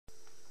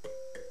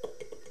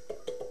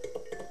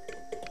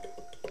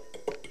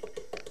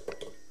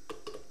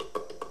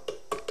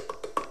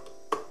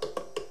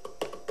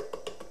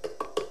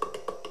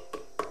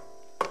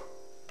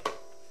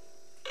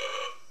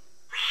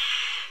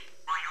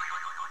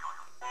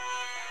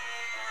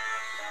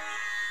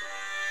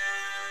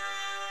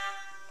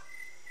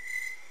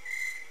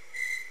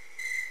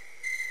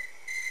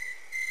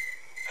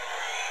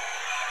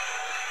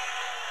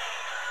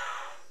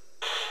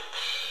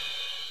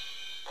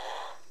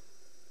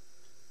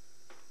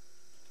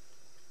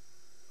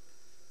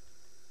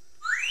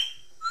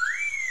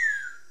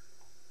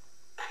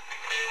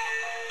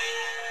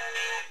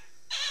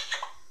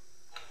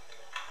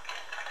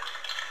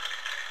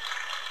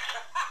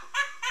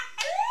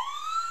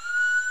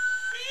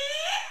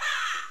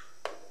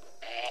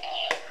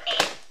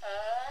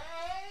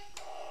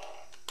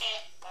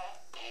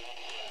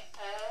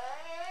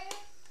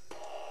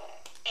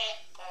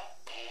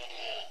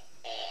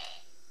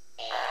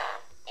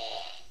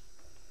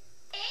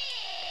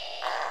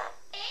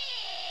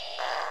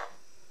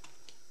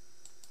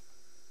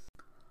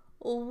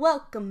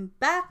Welcome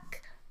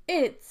back.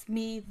 It's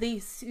me, the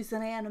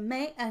Susan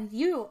Anime, and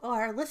you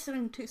are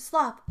listening to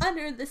Slop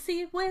Under the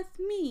Sea with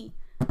me.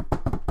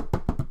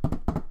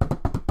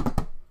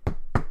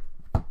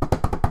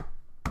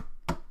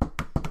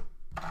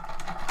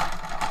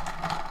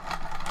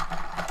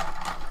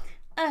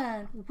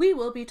 And we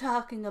will be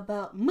talking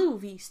about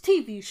movies,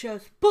 TV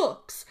shows,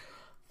 books,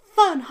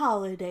 fun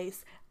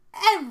holidays,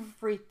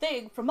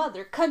 everything from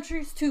other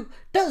countries to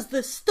does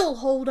this still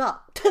hold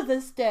up to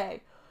this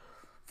day?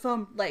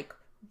 From,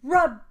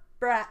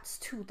 Rugrats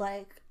to,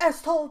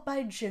 As Told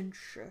by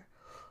Ginger,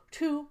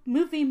 to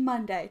Movie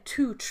Monday,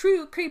 to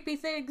True Creepy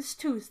Things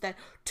Tuesday,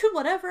 to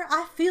whatever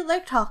I feel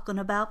like talking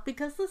about,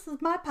 because this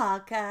is my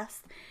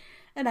podcast.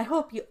 And I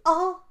hope you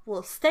all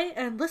will stay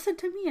and listen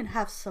to me and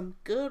have some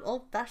good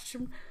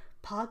old-fashioned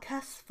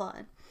podcast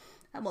fun.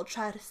 And we'll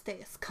try to stay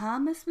as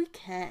calm as we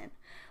can.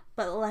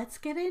 But let's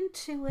get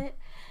into it,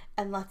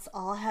 and let's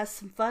all have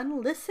some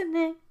fun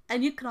listening.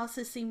 And you can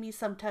also see me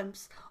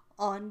sometimes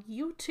on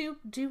YouTube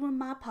doing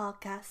my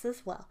podcast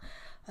as well.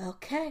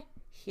 Okay,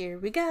 here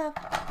we go.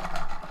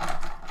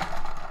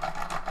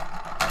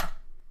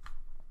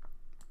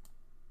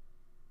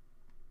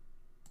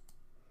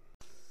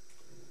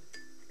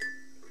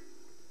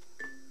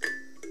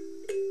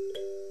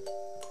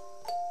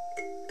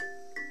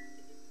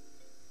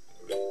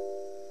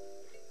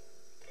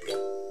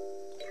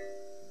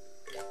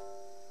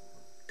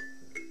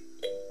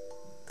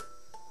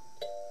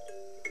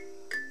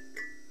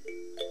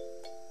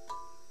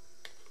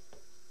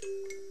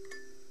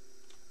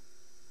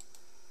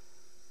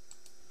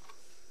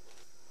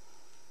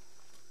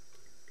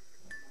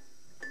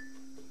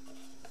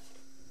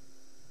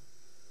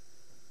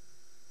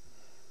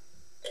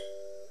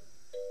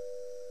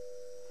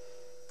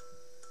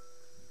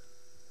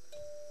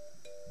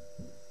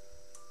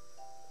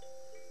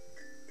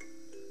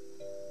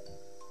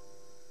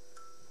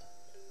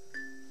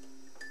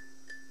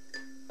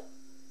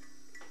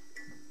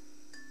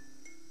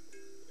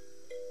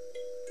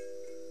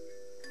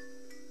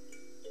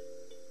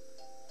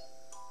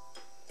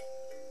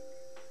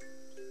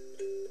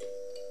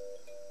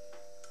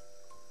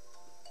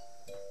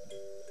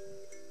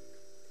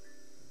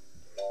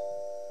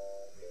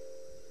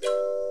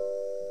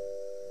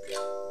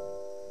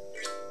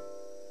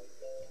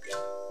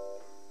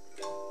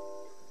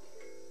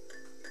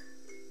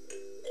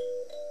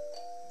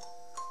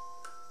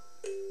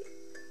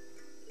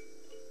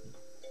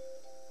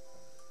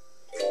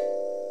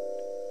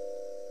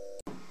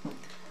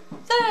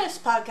 This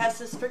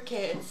podcast is for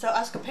kids, so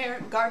ask a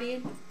parent,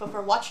 guardian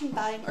before watching,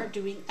 buying, or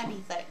doing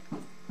anything.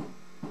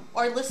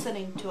 Or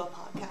listening to a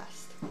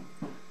podcast.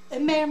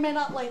 It may or may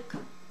not like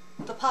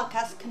the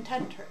podcast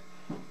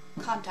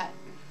content.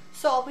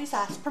 So always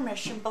ask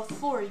permission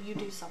before you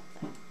do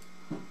something.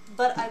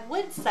 But I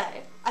would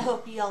say, I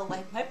hope you all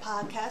like my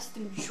podcast,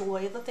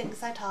 enjoy the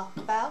things I talk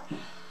about.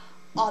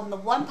 On the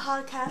one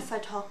podcast, I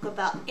talk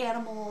about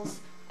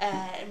animals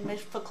and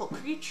mythical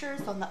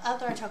creatures. On the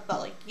other, I talk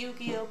about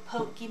Yu-Gi-Oh,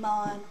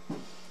 Pokemon,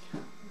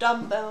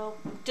 Dumbo,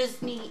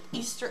 Disney,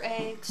 Easter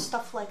eggs,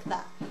 stuff like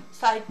that.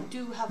 So I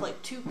do have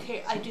two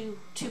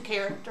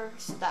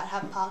characters that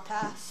have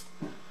podcasts.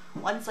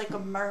 One's a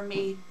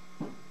mermaid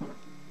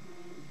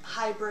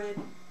hybrid.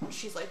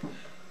 She's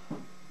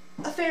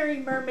a fairy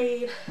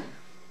mermaid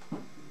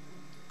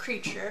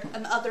creature,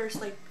 and the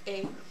other's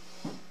a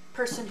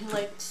person who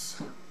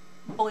likes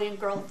boy and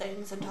girl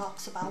things and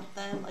talks about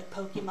them, like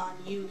Pokemon,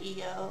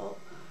 Yu-Gi-Oh,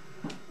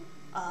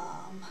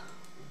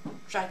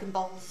 Dragon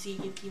Ball Z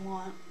if you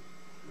want.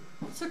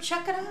 So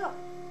check it out.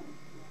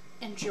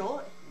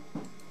 Enjoy.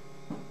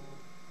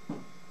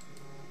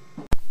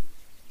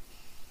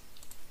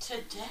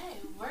 Today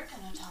we're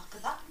going to talk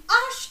about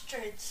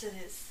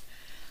ostriches.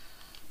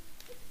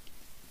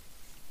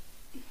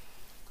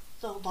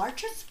 The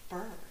largest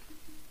bird.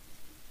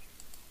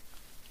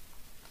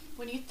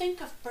 When you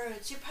think of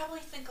birds, you probably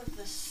think of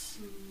the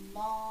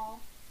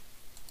small,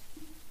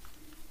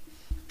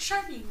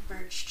 charming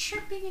birds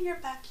chirping in your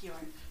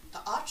backyard. The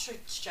ostrich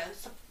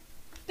is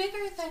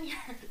bigger than your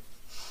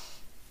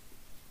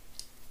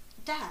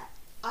dad.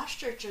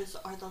 Ostriches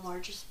are the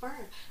largest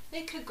bird.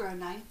 They could grow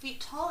 9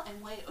 feet tall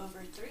and weigh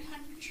over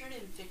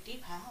 350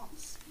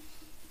 pounds.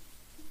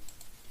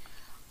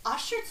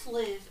 Ostriches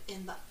live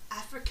in the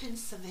African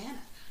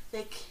savanna.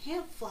 They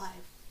can't fly,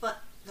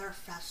 but they're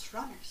fast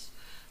runners.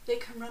 They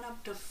can run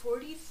up to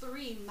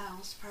 43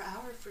 miles per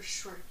hour for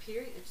short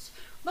periods.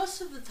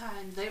 Most of the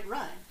time they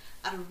run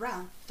at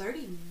around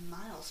 30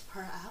 miles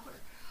per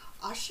hour.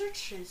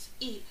 Ostriches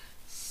eat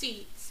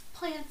seeds,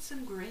 plants,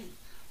 and grain.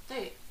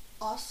 They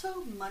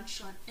also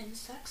munch on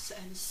insects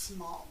and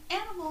small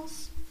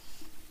animals.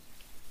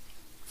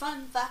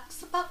 fun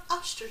facts about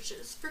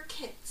ostriches for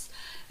kids.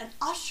 An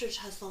ostrich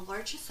has the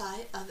largest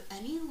eye of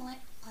any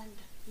land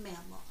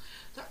mammal.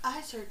 Their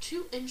eyes are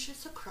 2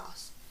 inches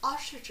across.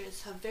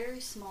 Ostriches have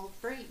very small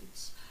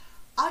brains.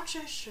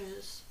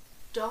 Ostriches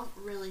don't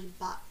really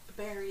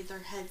bury their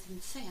heads in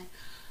sand.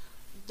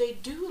 They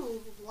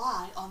do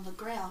lie on the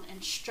ground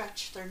and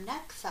stretch their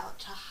necks out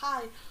to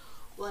hide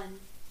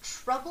when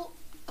trouble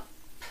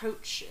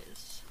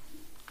approaches.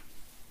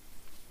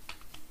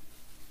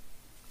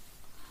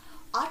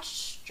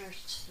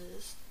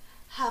 Ostriches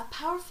have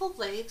powerful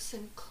legs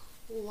and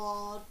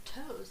clawed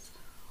toes.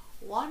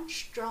 One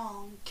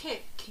strong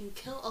kick can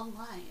kill a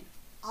lion.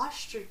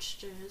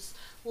 Ostriches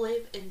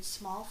live in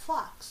small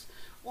flocks.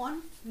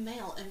 One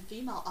male and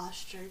female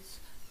ostrich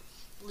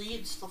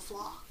leads the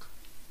flock.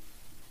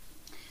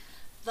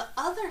 The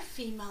other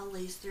female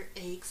lays their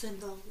eggs in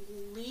the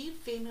lead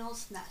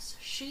female's nest.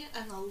 She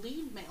and the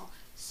lead male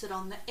sit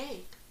on the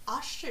egg.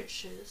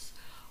 Ostriches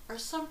are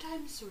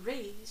sometimes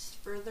raised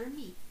for their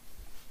meat.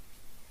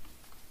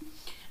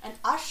 An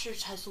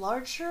ostrich has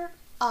larger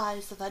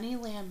eyes of any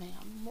land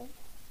mammal.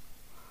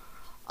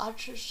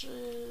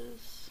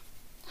 Ostriches.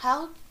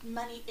 How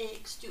many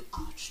eggs do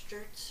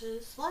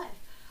ostriches lay?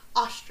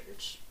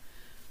 Ostrich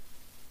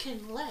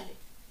can lay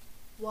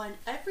 1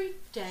 every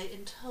day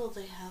until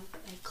they have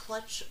a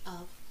clutch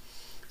of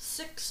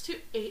 6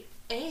 to 8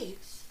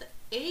 eggs. The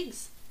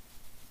eggs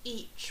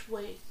each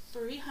weigh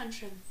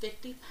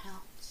 350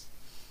 pounds.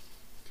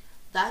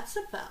 That's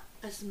about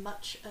as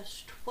much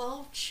as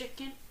 12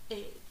 chicken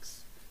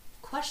eggs.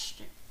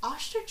 Question: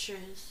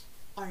 ostriches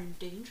are in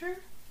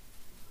danger?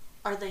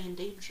 Are they in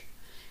danger?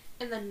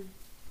 In the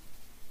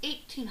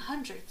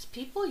 1800s,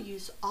 people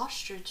used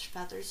ostrich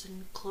feathers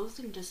in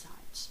clothing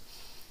designs.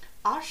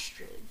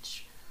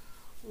 Ostrich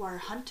were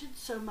hunted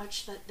so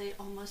much that they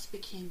almost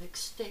became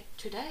extinct.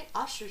 Today,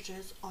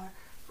 ostriches are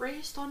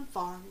raised on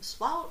farms.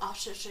 Wild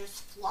ostriches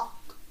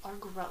flock are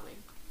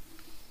growing.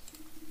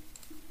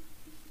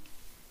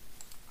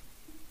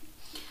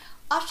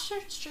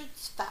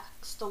 Ostriches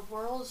facts: the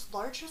world's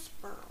largest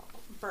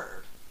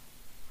bird.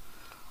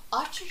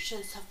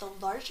 Ostriches have the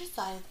largest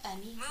eye of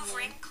any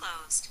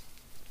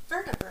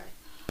vertebrate.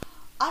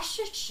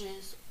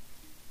 Ostriches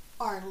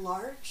are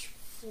large,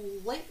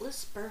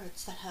 flightless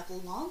birds that have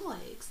long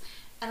legs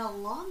and a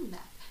long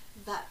neck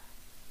that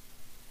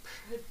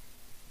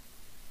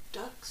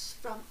projects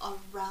from a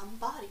round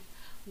body.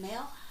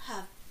 Males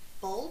have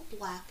bold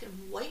black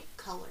and white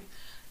coloring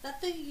that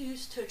they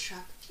use to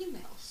attract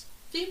females.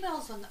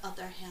 Females, on the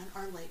other hand,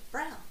 are light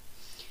brown.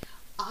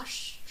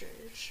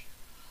 Ostriches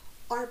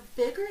are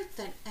bigger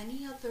than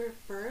any other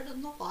bird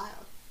in the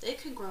wild. They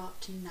can grow up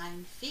to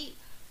 9 feet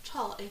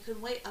tall and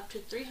can weigh up to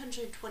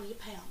 320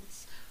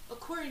 pounds.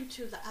 According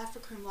to the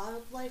African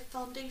Wildlife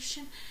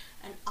Foundation,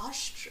 an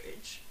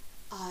ostrich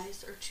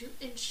eyes are 2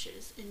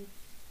 inches in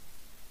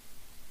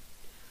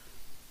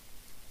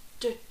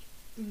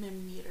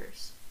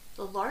diameters,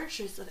 the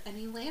largest of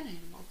any land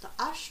animal. The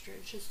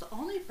ostrich is the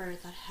only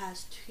bird that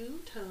has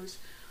 2 toes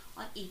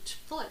on each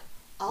foot.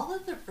 All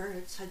other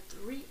birds had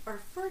 3 or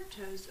 4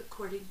 toes,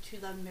 according to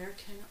the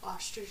American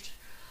Ostrich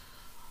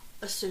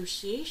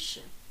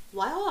Association.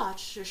 Wild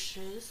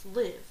ostriches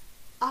live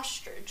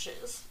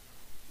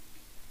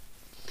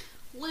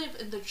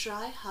in the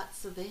dry, hot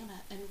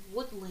savanna and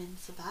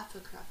woodlands of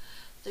Africa.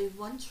 They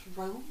once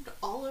roamed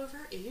all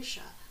over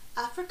Asia,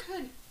 Africa,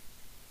 and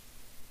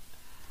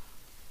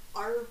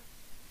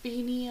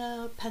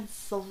Armenia,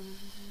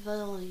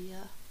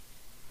 Pennsylvania.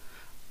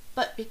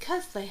 But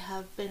because they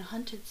have been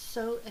hunted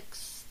so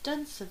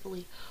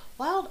extensively,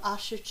 wild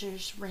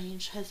ostriches'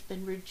 range has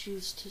been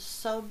reduced to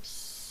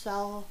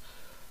sub-Saharan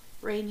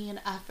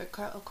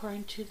Africa,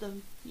 according to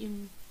the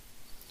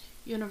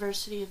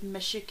University of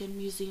Michigan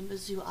Museum of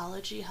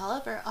Zoology.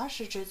 However,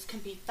 ostriches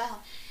can be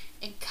found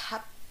in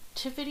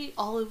captivity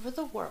all over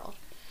the world.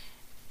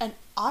 And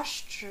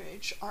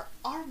ostrich are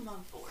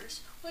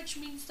omnivores, which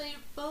means they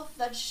are both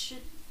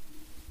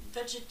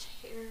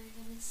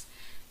vegetarians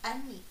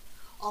and meat,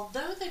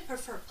 although they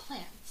prefer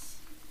plants,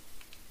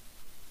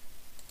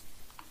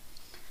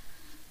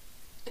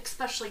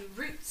 especially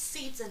roots,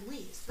 seeds, and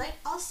leaves. They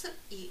also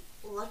eat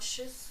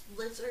luscious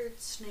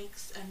lizards,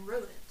 snakes, and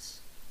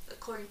rodents,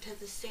 according to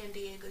the San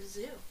Diego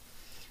Zoo.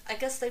 I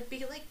guess they'd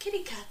be like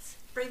kitty cats,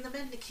 bring them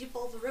in to keep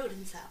all the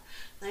rodents out.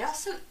 They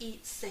also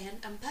eat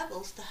sand and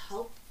pebbles to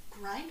help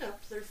grind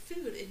up their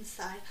food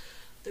inside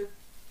their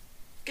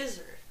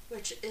gizzard,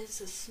 which is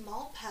a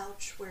small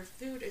pouch where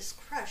food is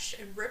crushed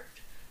and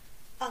ripped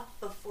up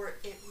before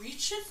it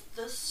reaches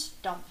the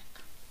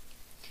stomach.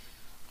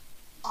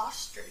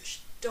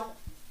 Ostriches don't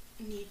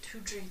need to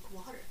drink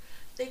water.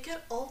 They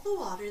get all the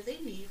water they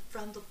need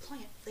from the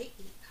plant they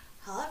eat.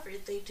 However,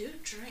 they do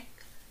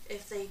drink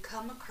if they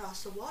come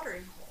across a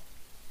watering hole.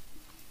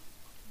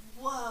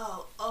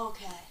 Whoa,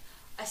 okay.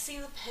 I see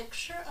the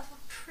picture of a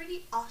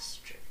pretty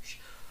ostrich.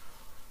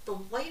 The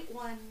white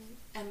one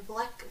and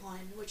black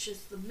one, which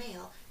is the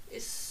male,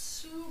 is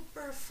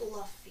super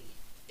fluffy.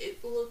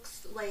 It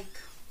looks like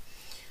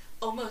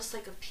almost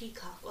like a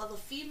peacock, while the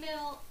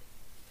female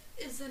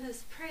isn't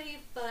as pretty,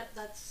 but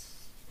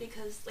that's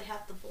because they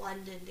have to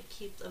blend in to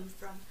keep them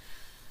from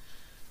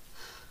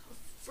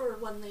for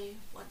when they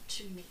want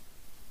to mate.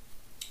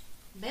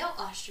 Male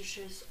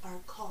ostriches are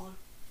called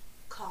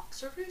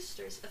cocks or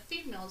roosters, and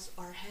females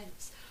are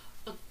hens.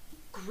 A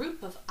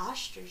group of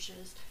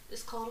ostriches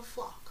is called a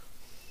flock.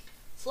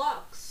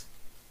 Flocks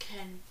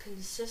can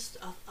consist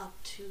of up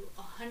to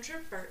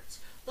 100 birds,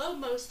 though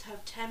most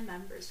have 10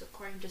 members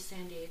according to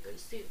San Diego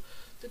Zoo.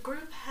 The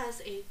group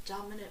has a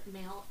dominant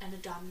male and a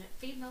dominant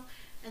female,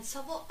 and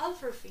several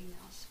other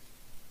females.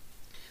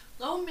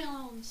 Though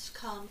males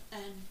come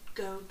and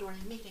go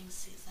during mating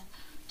season,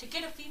 to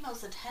get a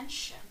female's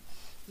attention,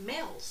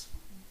 males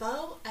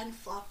bow and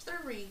flop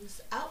their wings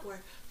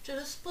outward to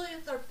display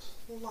their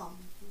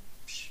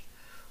plumage.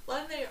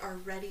 When they are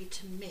ready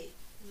to mate,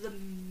 the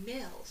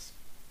male's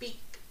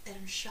beak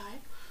and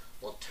shine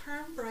will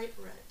turn bright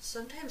red.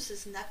 Sometimes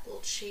his neck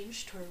will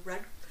change to a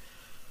red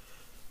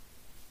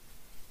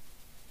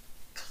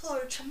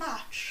color to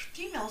match.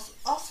 Females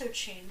also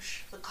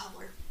change the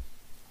color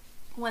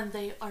when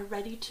they are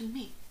ready to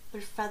mate.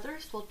 Their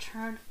feathers will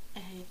turn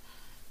a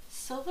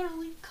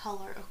silvery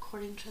color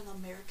according to the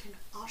American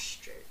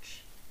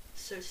Ostrich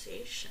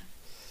Association.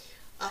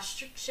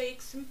 Ostrich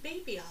eggs and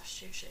baby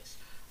ostriches.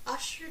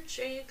 Ostrich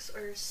eggs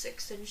are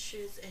 6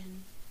 inches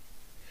and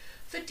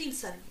 15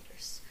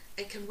 centimeters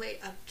and can weigh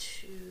up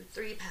to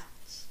 3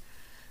 pounds.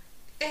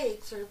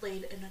 Eggs are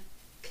laid in a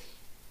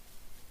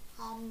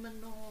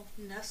communal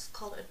nest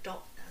called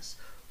adult nest,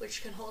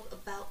 which can hold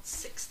about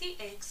 60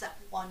 eggs at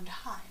one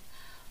time.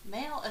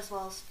 Male as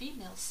well as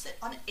females sit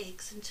on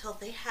eggs until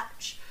they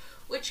hatch,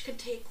 which can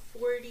take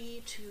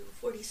 40 to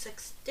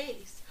 46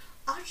 days.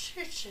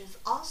 Ostriches'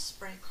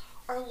 offspring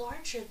are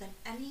larger than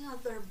any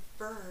other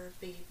bird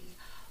baby.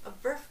 A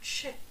bird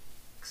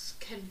chicks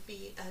can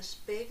be as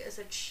big as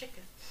a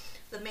chicken.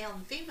 The male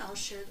and female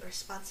share the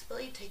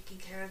responsibility taking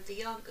care of the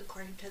young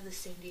according to the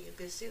San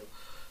Diego Zoo.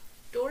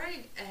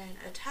 During an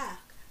attack,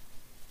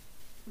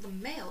 the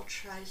male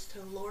tries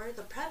to lure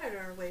the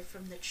predator away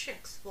from the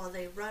chicks while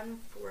they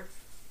run for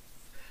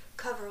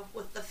cover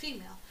with the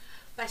female.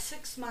 By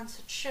 6 months,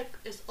 a chick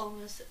is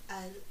almost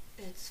at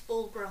its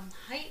full-grown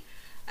height.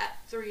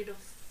 At 3 to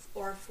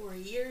 4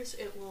 years,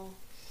 it will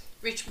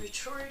reach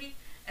maturity.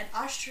 An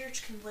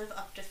ostrich can live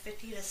up to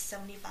 50 to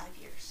 75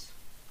 years.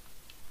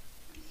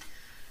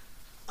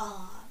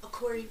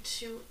 According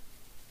to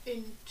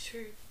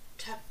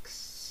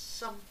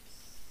Intertext,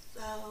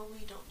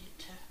 we don't need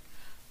to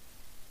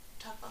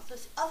talk about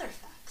this. Other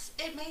facts.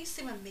 It may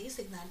seem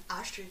amazing that an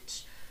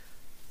ostrich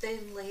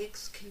thin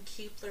legs can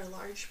keep their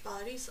large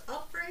bodies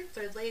upright.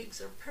 Their legs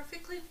are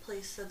perfectly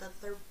placed so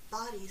that their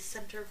body's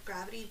center of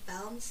gravity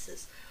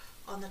balances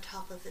on the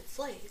top of its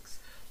legs.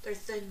 Their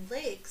thin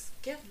legs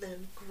give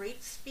them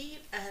great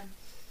speed and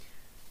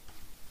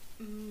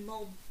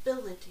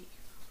mobility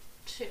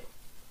too.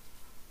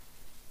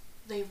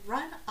 They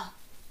run up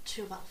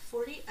to about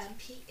 40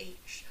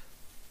 mph,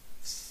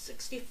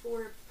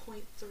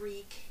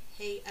 64.3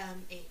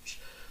 kmh,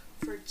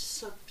 for a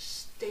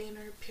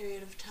substantial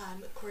period of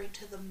time, according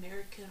to the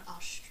American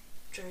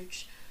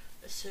Ostrich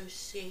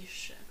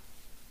Association.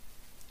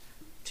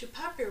 To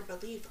popular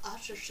belief,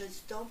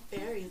 ostriches don't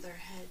bury their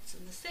heads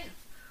in the sand.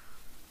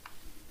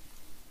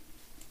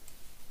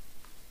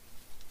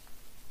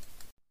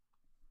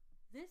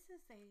 This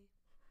is a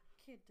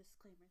kid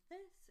disclaimer.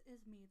 This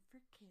is made for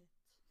kids.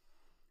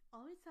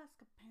 Always ask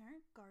a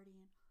parent,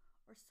 guardian,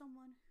 or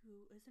someone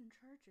who is in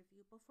charge of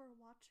you before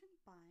watching,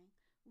 buying,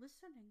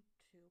 listening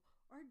to,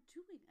 or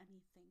doing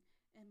anything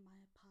in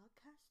my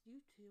podcast,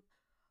 YouTube,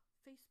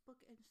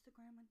 Facebook,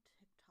 Instagram, and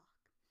TikTok.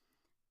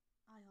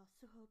 I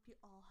also hope you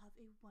all have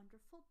a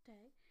wonderful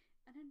day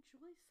and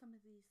enjoy some of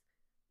these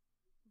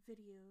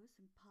videos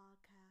and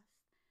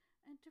podcasts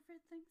and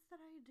different things that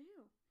I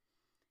do.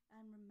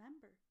 And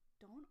remember,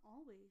 don't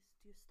always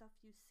do stuff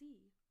you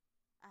see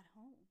at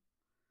home.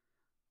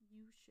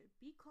 You should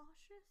be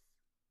cautious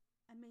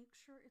and make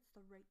sure it's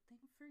the right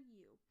thing for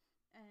you,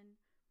 and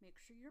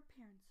make sure your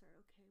parents are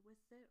okay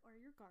with it or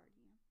your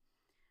guardian.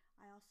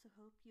 I also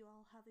hope you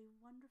all have a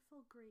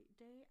wonderful, great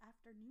day,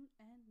 afternoon,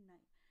 and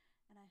night.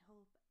 And I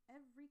hope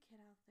every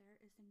kid out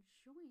there is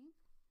enjoying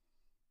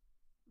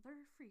their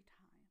free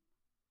time.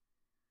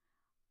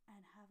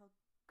 And have a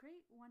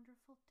great,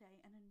 wonderful day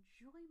and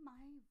enjoy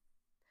my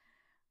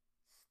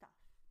stuff.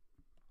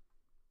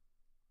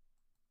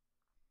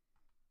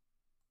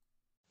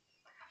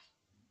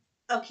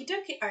 Okie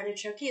dokie,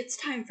 artichoke, it's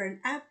time for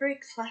an ad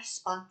break /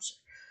 sponsor.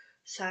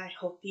 So I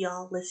hope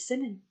y'all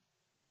listen and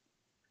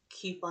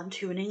keep on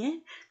tuning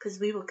in, because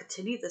we will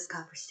continue this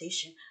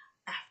conversation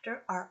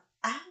after our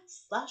ad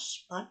 /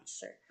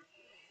 sponsor.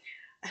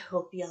 I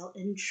hope y'all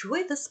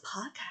enjoy this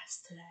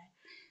podcast today,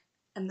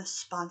 and the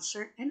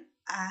sponsor and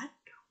ad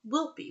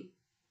will be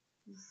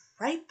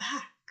right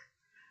back.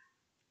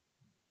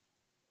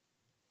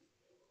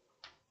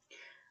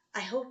 I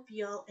hope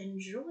y'all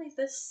enjoy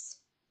this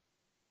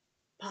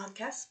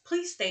podcast.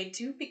 Please stay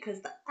tuned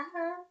because the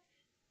ad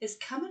is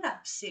coming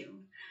up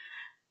soon.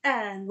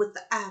 And with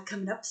the ad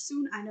coming up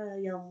soon, I know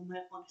y'all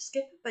might want to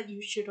skip it, but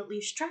you should at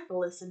least try to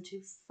listen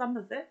to some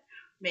of it.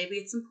 Maybe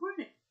it's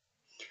important.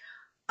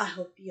 I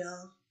hope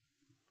y'all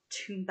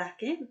tune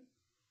back in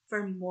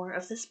for more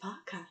of this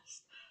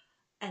podcast.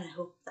 And I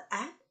hope the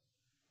ad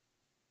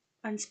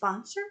and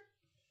sponsor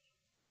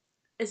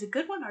is a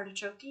good one,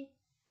 Artichoke.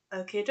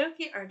 Okay,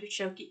 dokie,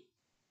 Artichoke.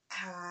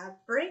 Ad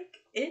break,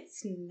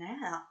 it's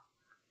now.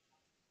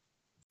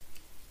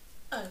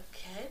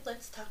 Okay,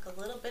 let's talk a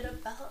little bit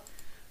about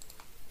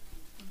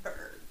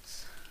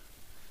birds.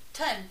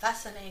 10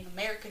 fascinating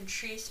American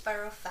tree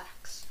sparrow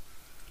facts.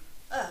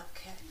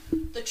 Okay,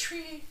 the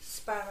tree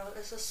sparrow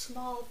is a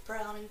small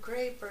brown and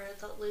gray bird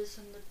that lives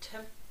in the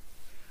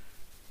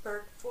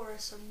temperate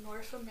forests of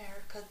North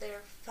America. They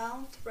are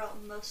found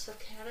throughout most of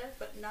Canada,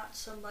 but not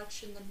so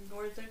much in the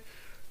northern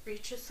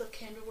reaches of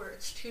Canada where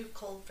it's too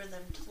cold for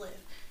them to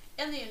live.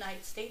 In the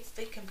United States,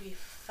 they can be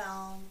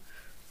found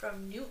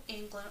from New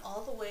England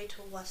all the way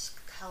to West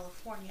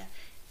California.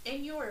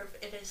 In Europe,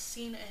 it is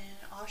seen in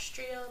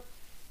Austria,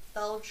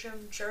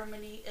 Belgium,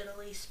 Germany,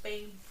 Italy,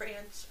 Spain,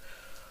 France,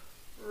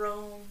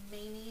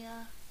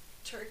 Romania,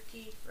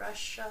 Turkey,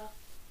 Russia,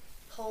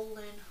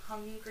 Poland,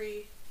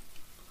 Hungary.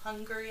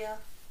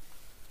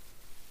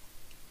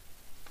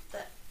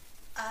 The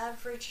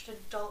average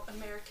adult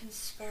American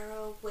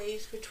sparrow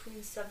weighs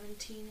between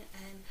 17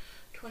 and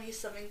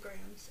 27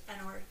 grams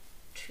and are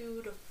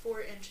 2 to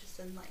 4 inches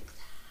in length.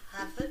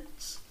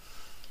 Habits: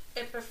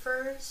 it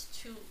prefers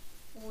to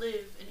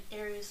live in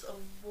areas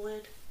of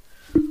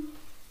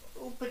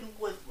open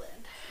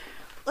woodland.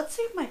 Let's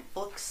see if my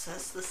book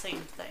says the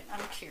same thing.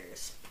 I'm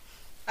curious.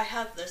 I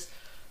have this.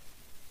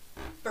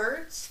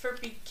 Birds for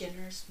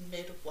Beginners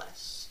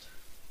Midwest.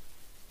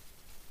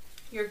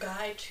 Your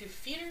guide to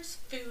feeders,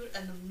 food,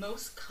 and the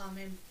most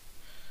common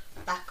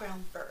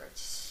background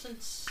birds.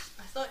 Since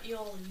I thought you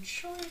all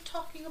enjoy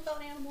talking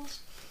about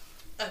animals.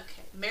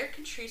 Okay,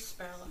 American tree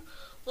sparrow.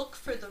 Look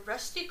for the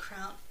rusty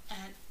crown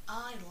and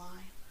eye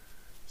line.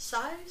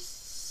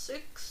 Size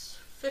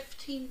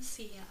 6-15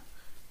 cm.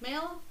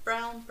 Male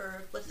brown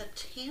bird with a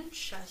tan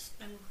chest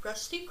and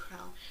rusty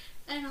crown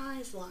and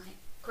eyes line.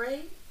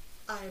 Gray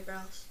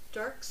eyebrows,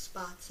 dark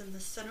spots in the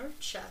center of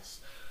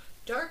chest,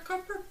 dark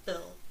upper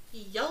bill,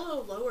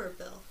 yellow lower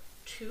bill,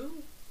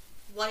 2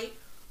 white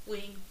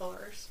wing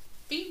bars.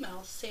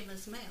 Female same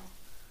as male.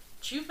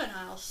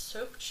 Juvenile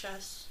soap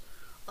chest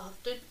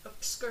often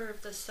obscure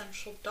the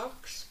central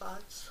dark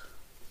spots.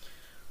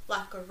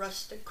 Lack a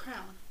rusted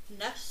crown.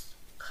 Nest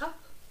cup.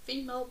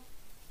 Female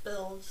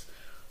builds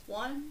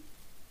 1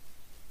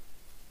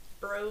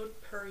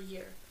 brood per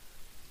year.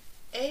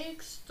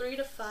 Eggs 3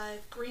 to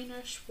 5,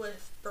 greenish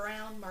with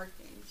brown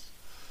markings.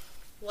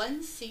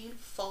 One seen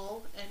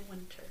fall and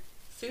winter.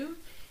 Food: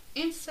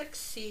 insect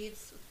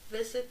seeds,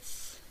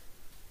 visits,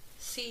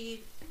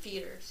 seed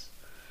feeders.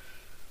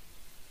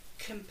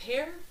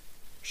 Compare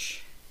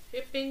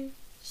chipping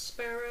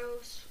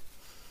sparrows.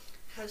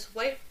 Has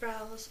white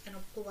brows and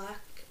a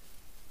black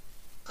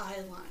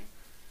eye line.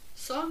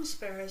 Song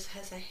sparrows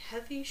has a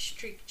heavy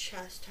streaked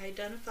chest. To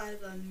identify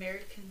the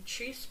American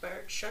tree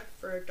sparrow, check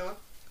for a dark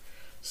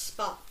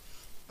spot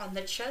on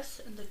the chest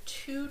and the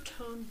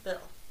two-tone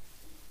bill.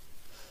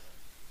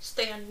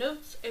 Stand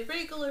notes: a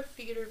regular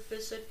feeder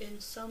visit in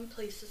some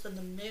places in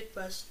the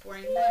Midwest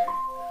during winter.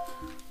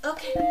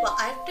 Okay, well,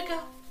 I have to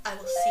go. I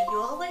will see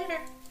you all later.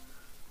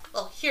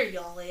 Well, hear you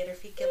all later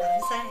if you get what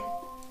I'm saying.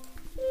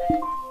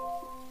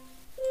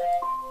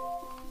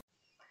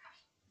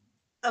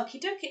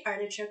 Okie dokie,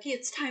 Artichoke,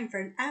 it's time for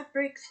an ad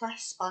break /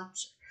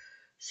 sponsor.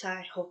 So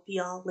I hope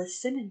y'all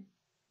listen and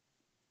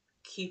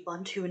keep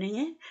on tuning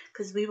in,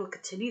 because we will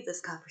continue this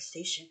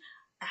conversation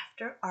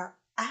after our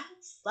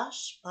ad /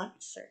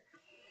 sponsor.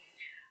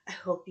 I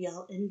hope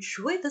y'all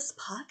enjoy this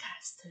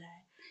podcast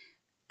today,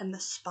 and the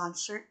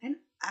sponsor and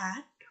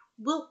ad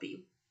will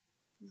be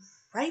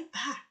right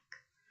back.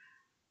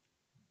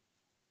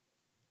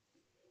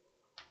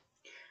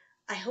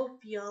 I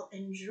hope y'all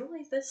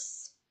enjoy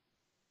this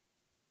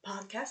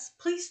podcast.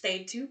 Please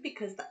stay tuned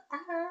because the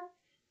ad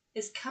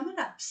is coming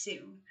up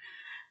soon.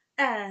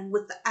 And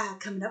with the ad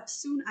coming up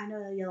soon, I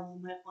know y'all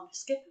might want to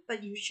skip it,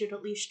 but you should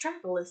at least try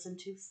to listen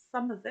to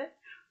some of it.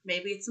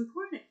 Maybe it's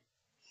important.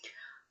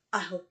 I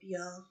hope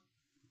y'all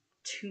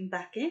tune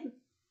back in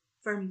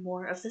for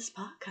more of this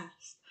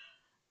podcast.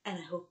 And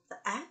I hope the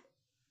ad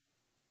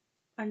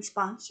and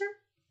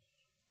sponsor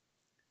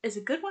is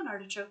a good one,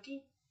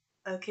 Artichoke.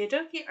 Okay,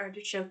 dokie,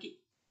 Artichoke.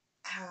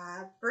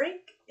 Ad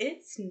break,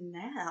 it's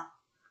now.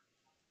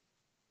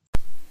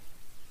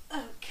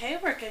 Okay,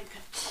 we're going to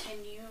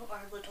continue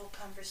our little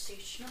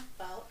conversation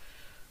about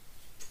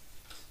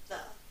the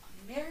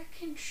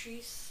American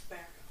tree sparrow.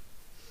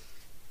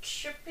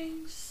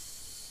 Chipping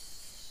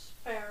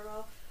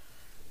sparrow,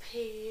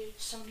 page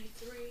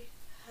 73,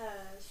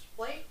 has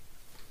white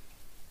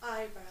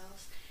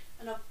eyebrows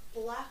and a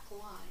black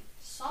line.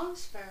 Song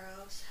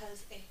sparrows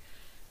has a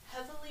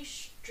heavily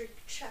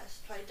streaked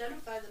chest. To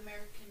identify the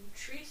American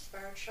tree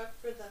sparrow, check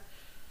for the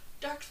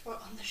dark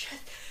spot on the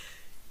chest.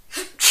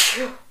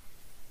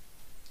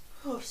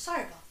 Oh,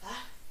 sorry about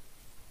that.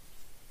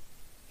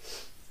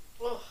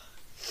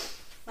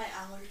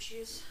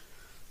 species.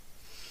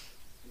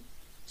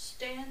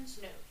 Stan's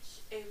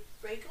notes. A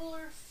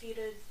regular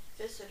feted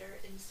visitor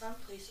in some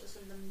places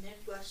in the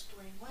Midwest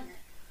during winter.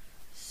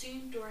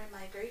 Seen during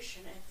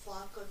migration, a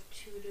flock of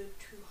 2 to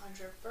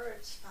 200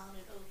 birds found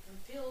in open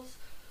fields,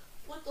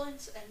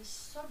 woodlands, and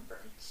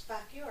suburbs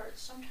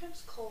backyards,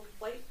 sometimes called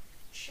white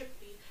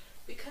chippy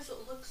because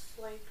it looks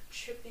like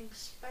chipping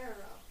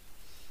sparrow.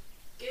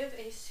 Give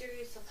a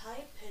series of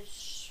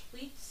high-pitched,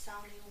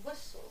 sweet-sounding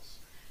whistles.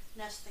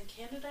 Nest in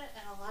Canada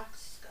and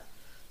Alaska.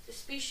 The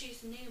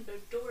species name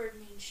adored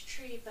means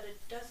tree, but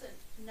it doesn't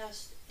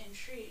nest in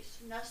trees.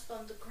 Nest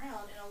on the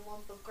ground in a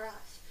lump of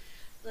grass.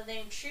 The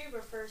name tree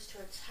refers to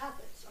its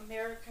habits.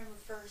 American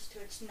refers to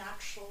its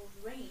natural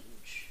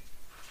range.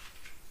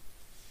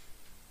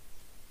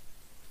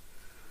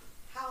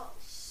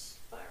 House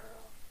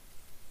sparrow.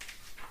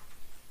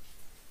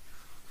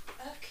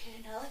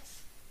 Okay, now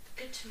let's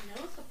get to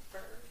know the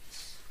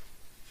birds.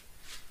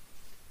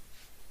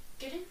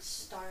 Getting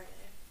started.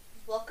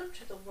 Welcome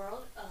to the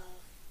world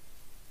of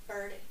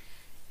birding.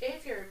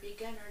 If you're a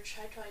beginner,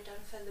 try to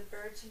identify the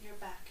birds in your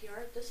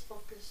backyard. This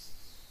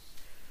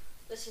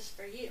is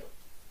for you.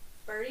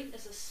 Birding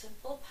is a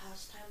simple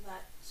pastime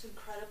that's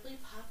incredibly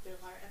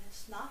popular, and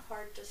it's not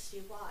hard to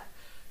see why.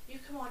 You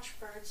can watch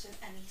birds in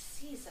any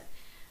season,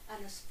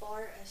 and as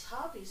far as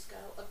hobbies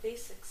go, a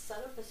basic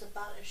setup is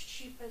about as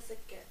cheap as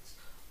it gets.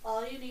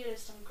 All you need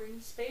is some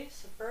green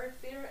space, a bird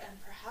feeder,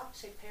 and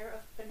perhaps a pair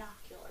of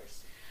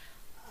binoculars.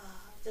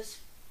 This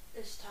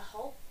is to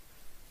help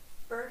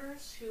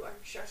birders who are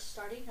just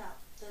starting out.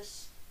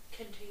 This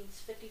contains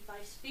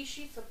 55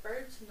 species of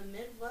birds in the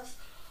Midwest,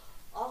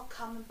 all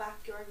common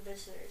backyard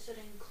visitors. It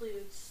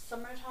includes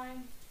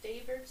summertime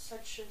favorites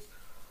such as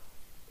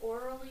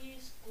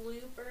orioles,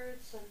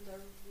 bluebirds, and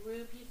the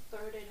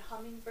ruby-throated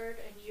hummingbird,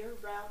 and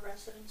year-round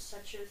residents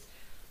such as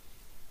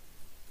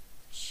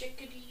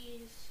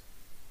chickadees,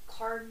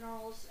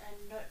 cardinals, and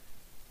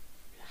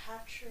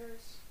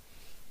nuthatchers.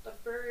 The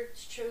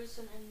birds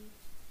chosen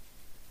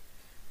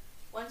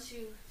once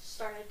you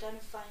start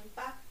identifying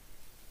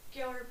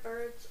backyard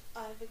birds,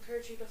 I've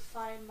encouraged you to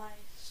find my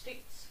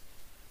state's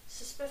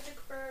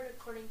specific bird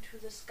according to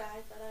this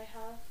guide that I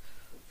have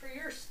for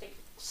your state.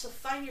 So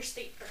find your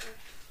state bird.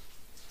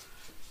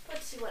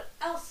 Let's see what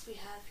else we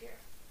have here.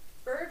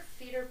 Bird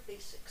feeder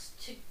basics.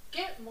 To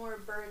get more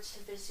birds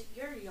to visit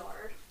your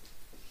yard,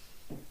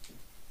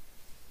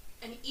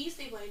 an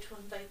easy way to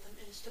invite them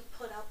is to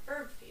put out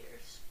bird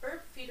feeders.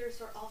 Bird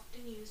feeders are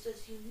often used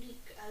as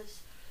unique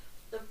as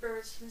the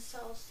birds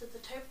themselves, so the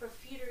type of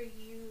feeder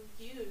you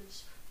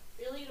use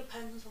really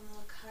depends on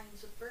the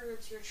kinds of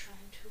birds you're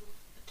trying to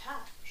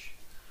attach.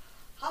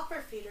 Hopper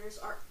feeders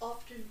are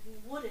often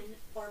wooden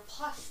or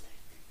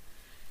plastic,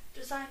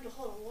 designed to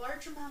hold a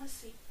large amount of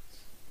seeds.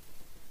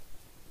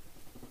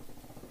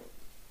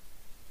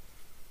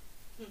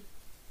 My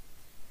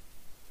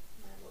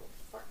little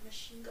fart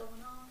machine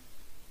going off.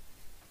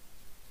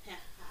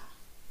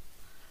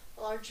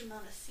 A large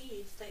amount of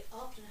seeds, they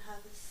often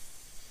have a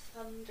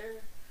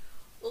slender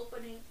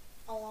opening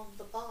along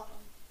the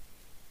bottom,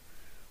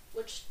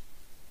 which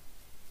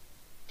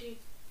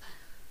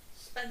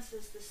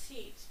dispenses the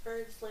seeds.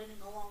 Birds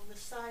landing along the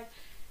side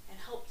and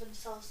help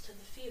themselves to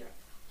the feeder.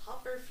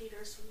 Hopper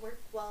feeders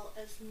work well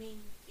as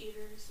main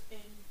feeders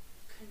in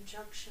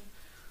conjunction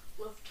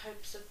with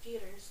types of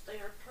feeders. They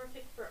are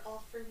perfect for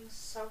offering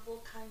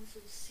several kinds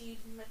of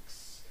seed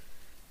mixes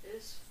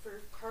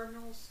for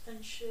cardinals,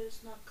 finches,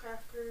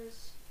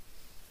 nutcrackers,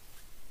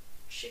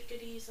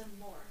 chickadees, and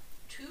more.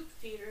 Tube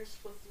feeders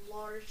with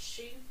large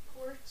shade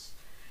ports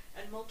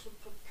and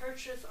multiple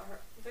perches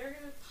are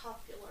very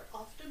popular.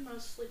 Often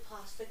mostly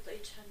plastic, they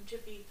tend to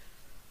be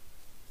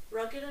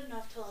rugged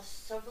enough to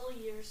last several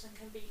years and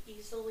can be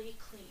easily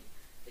cleaned.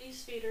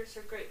 These feeders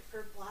are great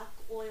for black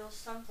oil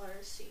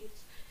sunflower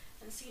seeds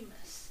and seed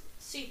mix,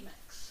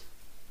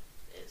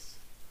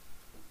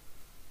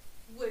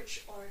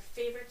 which are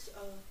favorites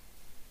of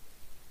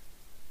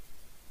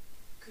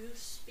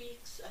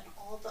grosbeaks and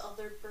all the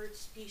other bird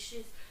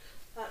species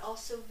that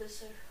also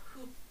visit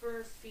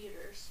hopper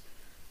feeders.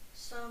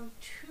 Some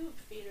tube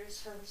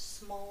feeders have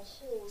small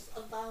holes,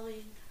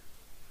 allowing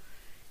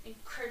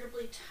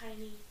incredibly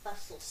tiny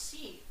vessel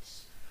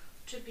seeds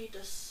to be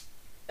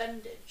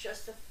dispensed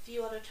just a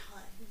few at a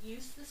time.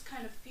 Use this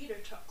kind of feeder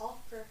to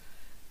offer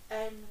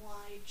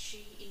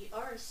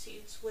NYGER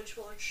seeds, which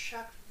will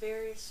attract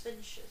various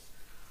finches.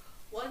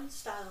 One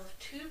style of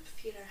tube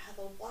feeder have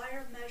a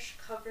wire mesh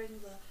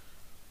covering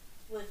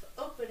with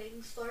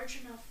openings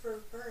large enough for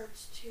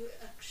birds to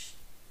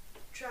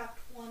extract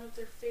one of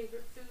their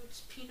favorite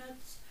foods,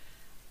 peanuts,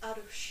 out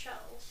of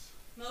shells.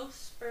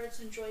 Most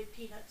birds enjoy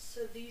peanuts,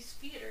 so these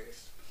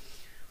feeders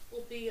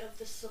will be of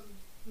the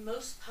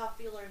most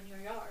popular in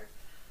your yard.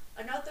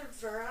 Another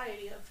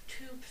variety of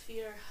tube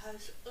feeder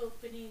has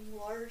opening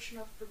large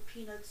enough for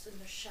peanuts in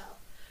the shell.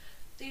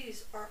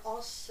 These are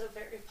also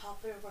very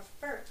popular with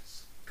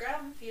birds.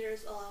 Ground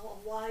feeders allow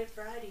a wide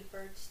variety of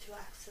birds to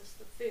access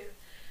the food.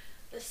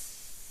 The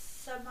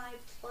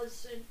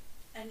semi-pleasant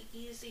and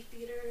easy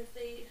feeder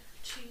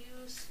to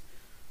use,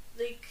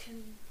 they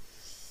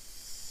consist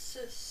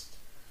consist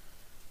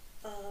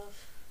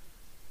of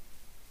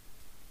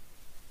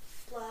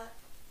flat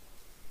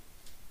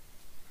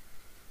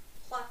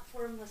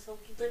platform with a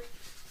lid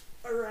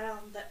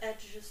around the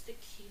edges to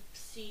keep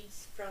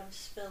seeds from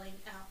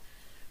spilling out.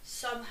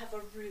 Some have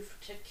a roof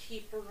to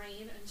keep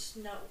rain and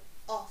snow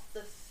off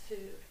the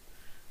food,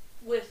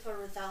 with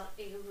or without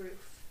a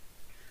roof.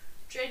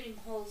 Draining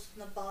holes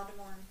in the bottom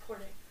are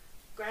important.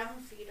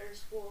 Ground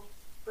feeders will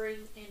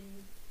bring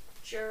in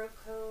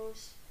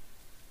jericos,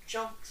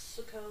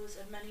 junxicos,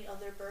 and many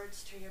other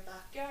birds to your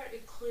backyard,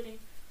 including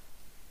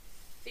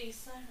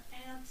pheasant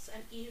ants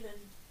and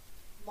even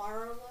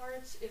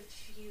marlards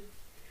if you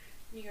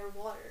near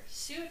water.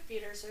 Suet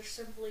feeders are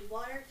simply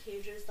wire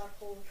cages that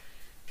hold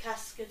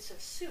caskets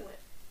of suet.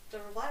 The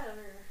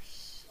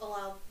wires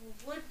allow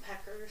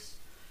woodpeckers,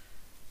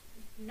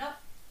 nut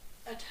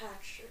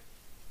attachers,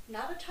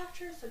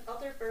 and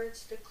other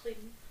birds to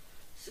cling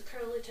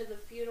securely to the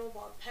feeder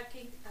while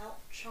pecking out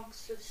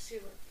chunks of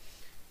suet.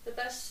 The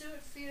best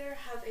suet feeder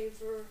have a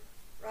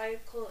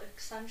vertical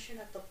extension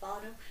at the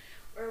bottom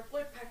where a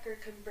woodpecker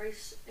can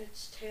brace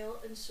its tail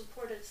and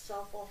support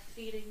itself while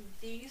feeding.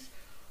 These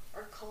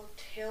are called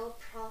tail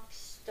prop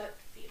stud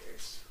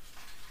feeders.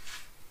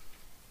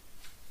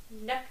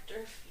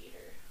 Nectar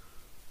feeder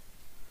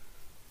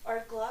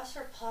are glass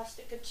or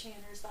plastic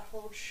containers that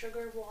hold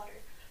sugar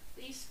water.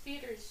 These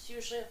feeders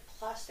usually have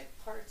plastic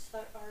parts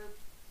that are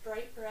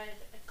bright red,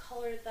 a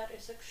color that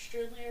is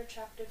extremely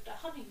attractive to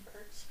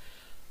hummingbirds,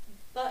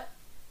 but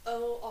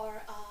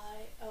ORIOLES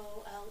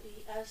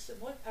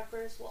and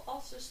woodpeckers will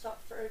also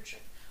stop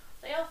foraging.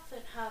 They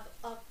often have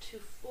up to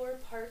 4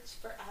 parts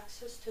for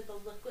access to the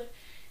liquid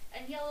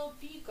and yellow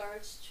bee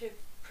guards to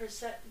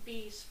prevent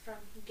bees from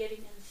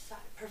getting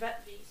inside.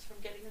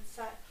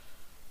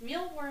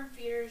 Mealworm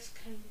feeders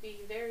can be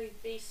very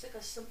basic.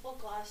 A simple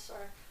glass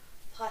or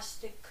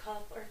plastic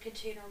cup or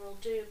container will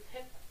do.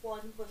 Pick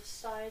one with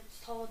sides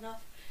tall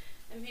enough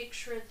and make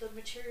sure the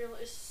material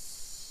is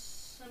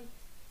simpler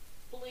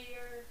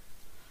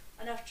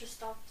enough to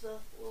stop the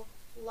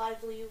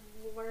lively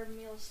worm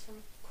meals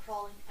from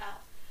crawling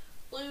out.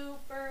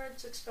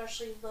 Bluebirds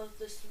especially love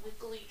this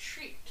wiggly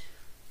treat.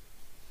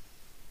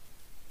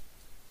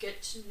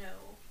 Get to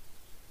know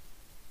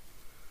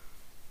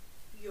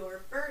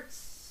your bird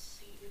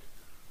seed.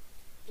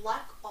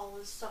 Black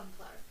olive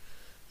sunflower.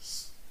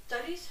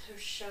 Studies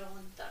have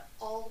shown that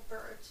all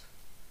birds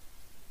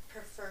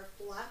prefer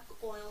black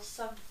oil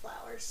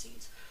sunflower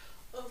seeds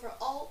over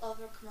all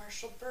other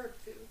commercial bird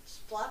foods.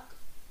 Black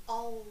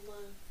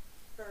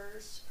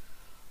olivers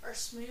are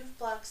smooth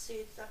black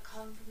seeds that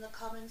come from the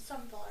common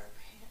sunflower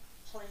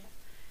plant.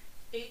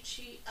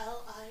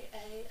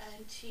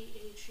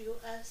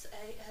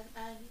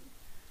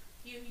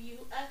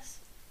 HELIANTHUSANNUS.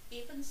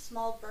 Even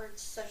small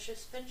birds such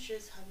as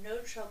finches have no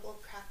trouble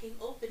cracking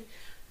open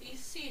these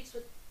seeds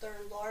with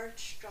their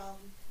large,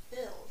 strong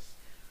bills.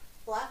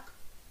 Black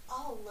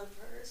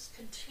olivers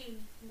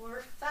contain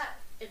more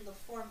fat in the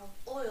form of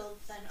oil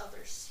than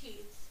other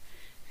seeds,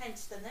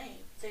 hence the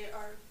name. They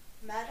are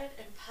matted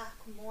and pack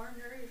more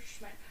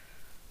nourishment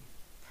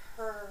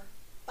per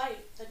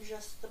bite than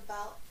just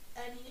about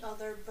any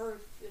other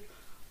bird food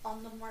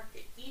on the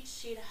market. Each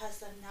seed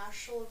has a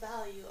natural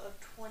value of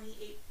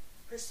 28%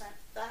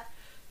 fat,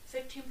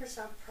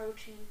 15%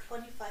 protein,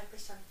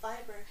 25%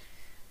 fiber,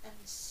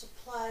 and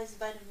supplies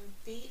vitamin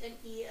B and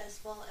E as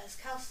well as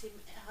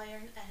calcium,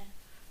 iron, and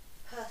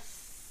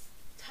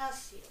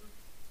potassium.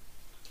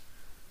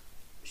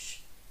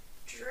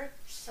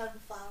 Striped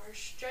sunflower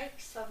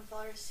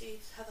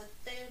seeds have a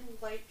thin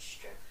white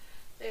strip.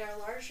 They are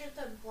larger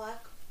than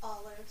black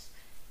olives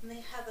and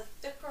they have a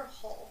thicker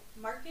hull,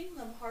 marking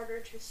them harder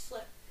to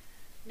slip.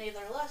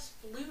 Nevertheless,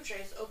 blue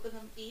jays open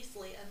them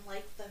easily and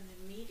like them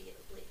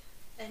immediately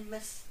and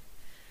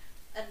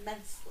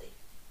immensely.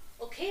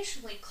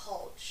 Occasionally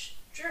called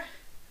strippers.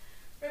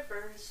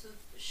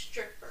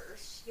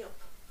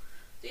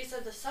 These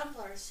are the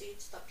sunflower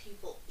seeds that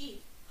people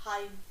eat,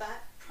 high in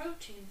fat,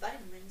 protein,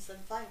 vitamins,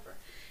 and fiber,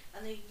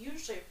 and they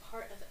usually are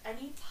part of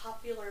any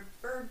popular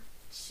bird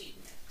seed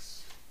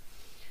mix.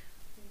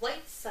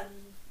 White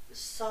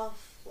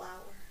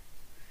sunflower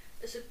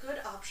is a good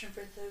option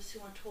for those who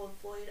want to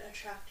avoid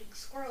attracting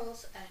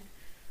squirrels and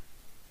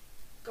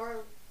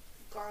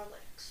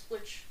garlics,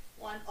 which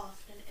one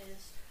often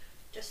is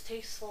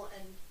distasteful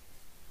and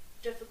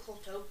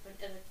difficult to open.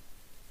 It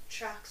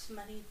attracts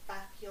many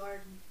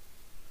backyard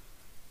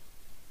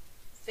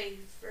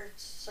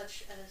favorites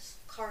such as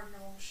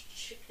cardinals,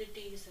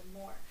 chickadees, and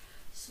more.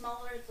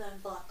 Smaller than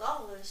black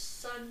olives,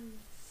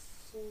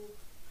 sunflower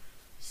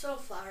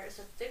is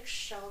a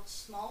thick-shelled,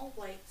 small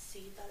white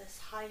seed that is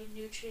high in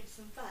nutrients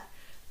and fat.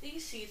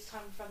 These seeds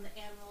come from the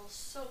annual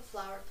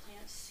sunflower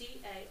plant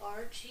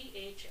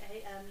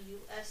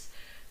CARTHAMUSTINCTORIUS.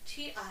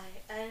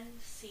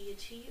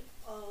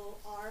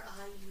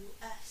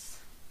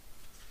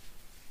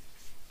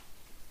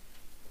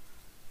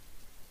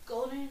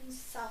 Golden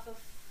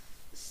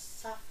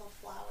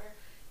safflower,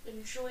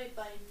 enjoyed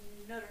by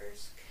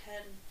nutters,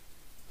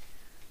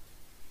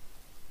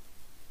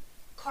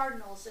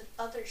 cardinals, and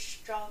other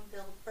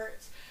strong-billed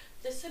birds.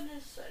 This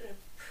is an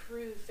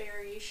improved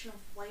variation of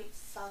white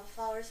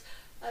sunflowers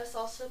that is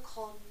also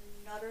called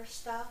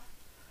nutterstaff.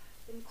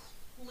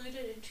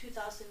 Included in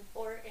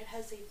 2004, it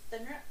has a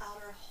thinner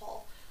outer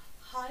hull,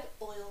 high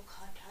oil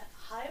content,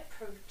 high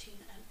protein,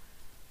 and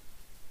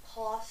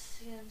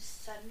potassium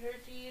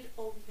centered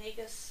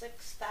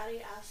omega-6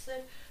 fatty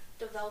acid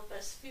developed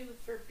as food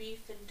for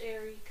beef and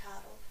dairy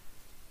cattle,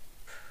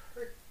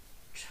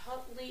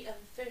 particularly and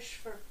fish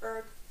for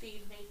bird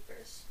feed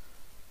makers.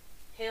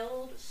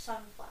 Hailed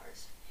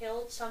sunflowers.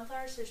 Hailed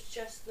sunflowers is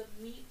just the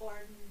meat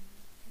or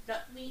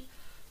nut meat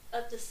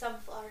of the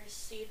sunflower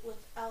seed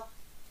without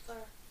the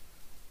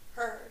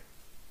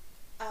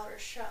outer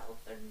shell.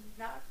 Their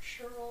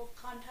natural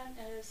content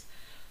is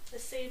the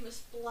same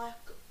as black,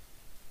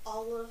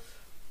 olive,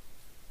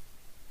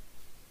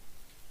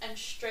 and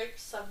striped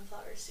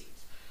sunflower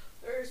seeds.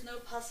 There is no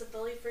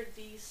possibility for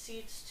these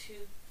seeds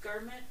to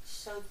germinate,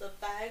 so the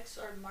bags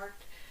are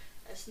marked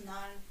as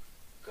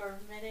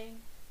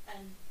non-germinating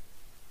and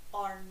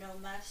are no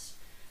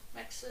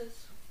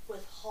mixes.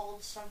 With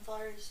hulled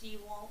sunflowers, you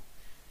won't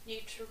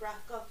need to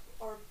rack up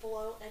or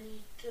blow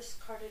any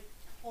discarded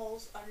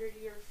hulls under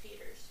your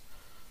feeders.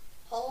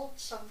 Hulled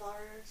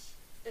sunflowers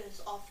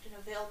is often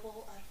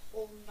available at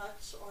whole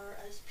nuts or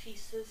as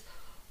pieces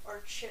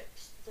or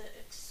chips. The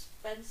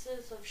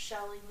expenses of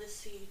shelling the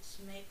seeds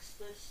makes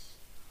this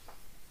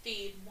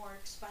feed more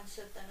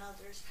expensive than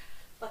others,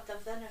 but the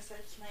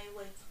benefits may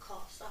weigh the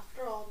cost.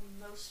 After all,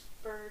 most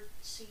bird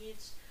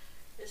seeds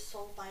is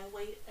sold by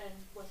weight, and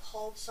with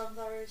hulled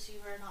sunflowers, you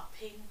are not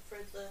paying for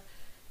the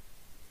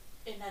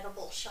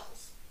inedible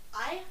shells.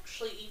 I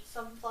actually eat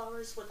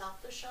sunflowers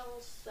without the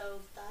shells,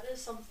 so that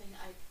is something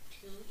I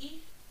do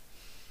eat,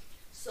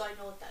 so I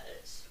know what that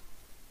is.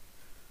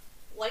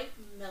 White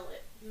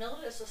millet.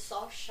 Millet is a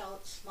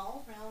soft-shelled,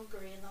 small, round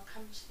grain that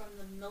comes from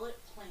the millet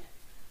plant,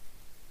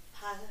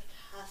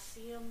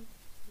 Potassium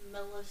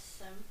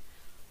millicum.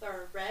 There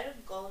are red,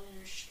 golden,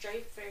 and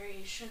striped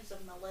variations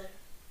of millet,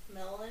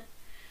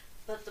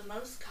 but the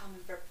most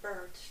common for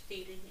birds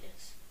feeding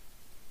is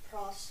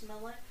pross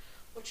millet,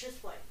 which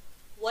is white.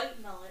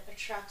 White millet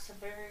attracts a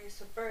variety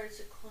of birds,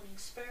 including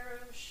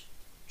sparrows,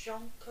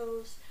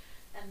 juncos,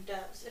 and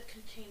doves. It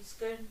contains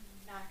good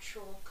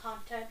natural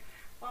content,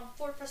 around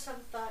 4%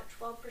 fat,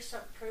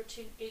 12%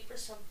 protein,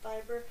 8%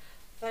 fiber,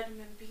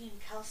 vitamin B,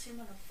 and calcium,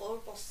 and a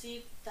flowable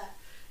seed that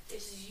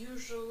is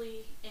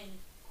usually in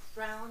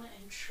ground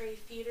and tray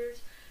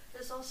feeders.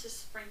 It is also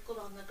sprinkled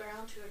on the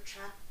ground to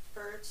attract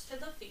birds to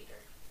the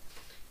feeder.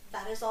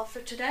 That is all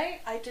for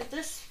today. I did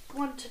this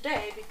one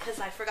today because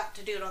I forgot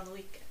to do it on the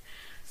weekend.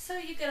 So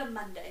you get a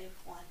Monday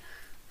one.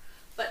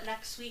 But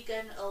next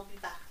weekend it'll be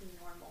back to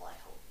normal, I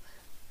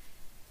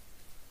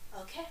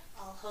hope. Okay,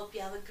 I'll hope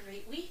you have a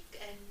great week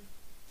and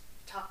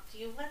talk to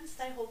you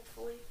Wednesday,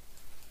 hopefully.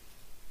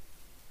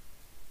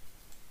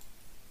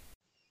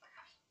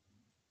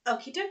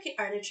 Okie dokie,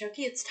 artichoke,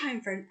 it's time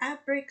for an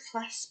ad break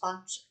 /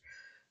 sponsor.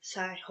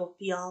 So I hope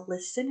y'all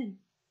listen and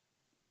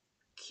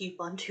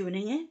keep on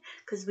tuning in,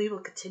 because we will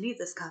continue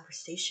this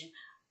conversation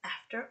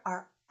after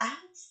our ad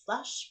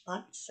 /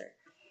 sponsor.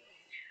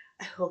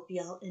 I hope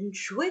y'all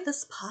enjoy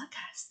this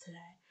podcast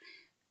today,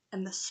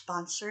 and the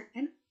sponsor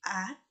and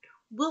ad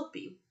will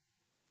be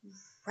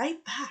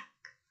right back.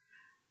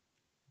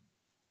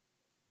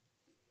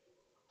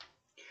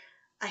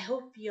 I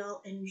hope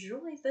y'all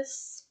enjoy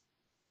this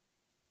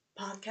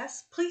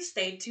podcast. Please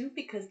stay tuned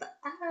because the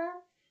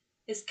ad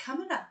is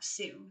coming up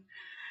soon.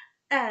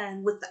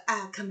 And with the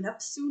ad coming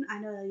up soon, I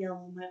know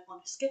y'all might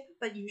want to skip it,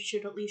 but you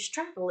should at least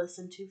try to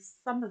listen to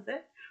some of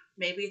it.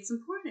 Maybe it's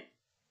important.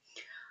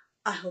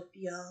 I hope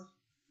y'all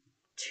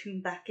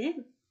tune back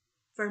in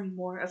for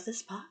more of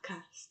this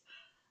podcast.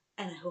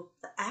 And I hope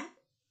the ad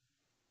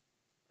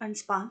and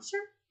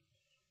sponsor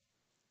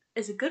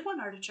is a good one,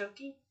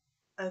 artichoke.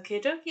 Okay,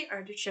 dokie,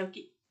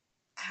 artichoke.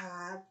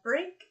 Ad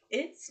break,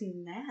 it's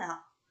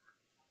now.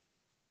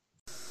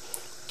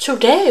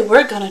 Today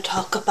we're going to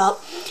talk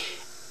about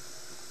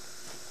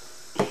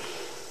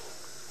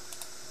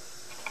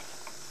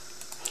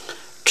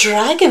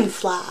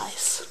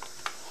dragonflies.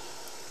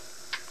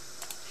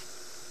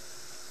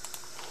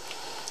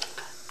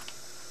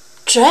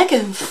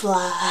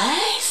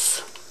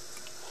 Dragonflies.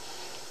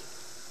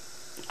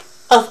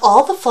 Of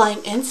all the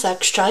flying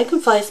insects,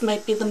 dragonflies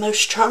might be the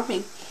most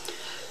charming.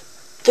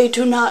 They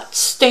do not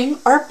sting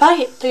or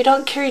bite. They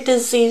don't carry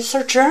disease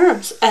or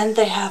germs, and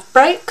they have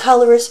bright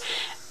colors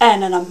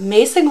and an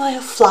amazing way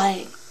of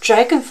flying.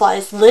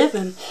 Dragonflies live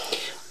in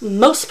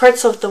most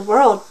parts of the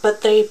world,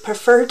 but they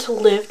prefer to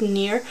live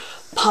near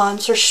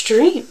ponds or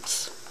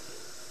streams.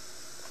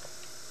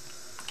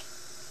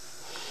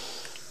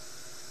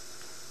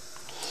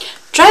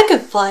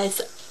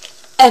 Dragonflies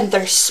and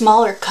their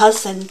smaller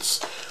cousins,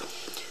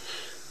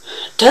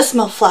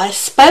 desmoflies,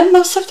 spend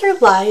most of their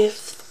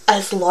lives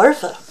as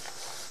larvae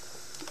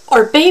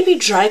or baby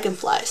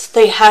dragonflies.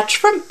 They hatch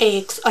from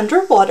eggs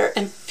underwater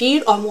and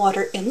feed on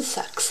water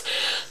insects,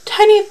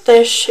 tiny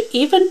fish,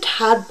 even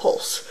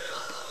tadpoles.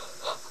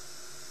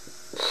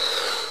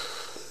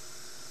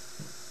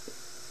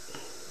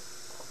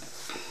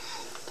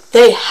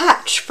 They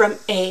hatch from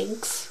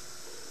eggs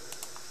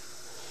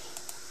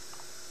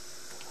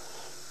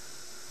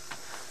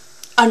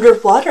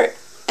underwater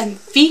and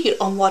feed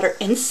on water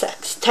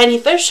insects, tiny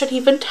fish, and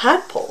even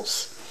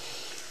tadpoles.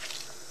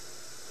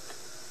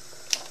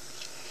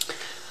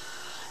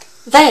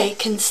 They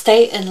can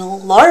stay in a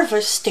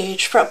larva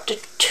stage for up to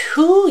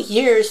 2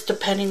 years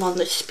depending on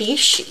the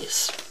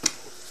species.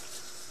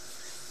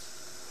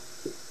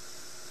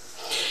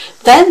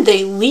 Then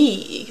they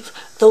leave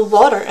the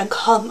water and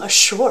come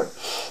ashore.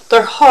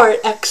 Their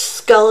hard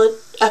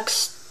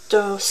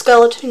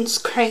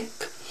exoskeletons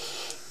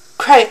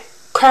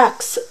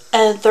cracks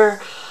and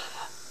their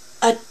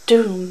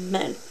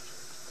abdomen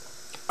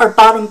or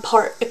bottom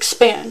part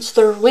expands.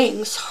 Their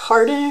wings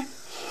harden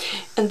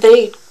and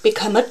they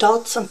become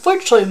adults.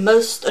 Unfortunately,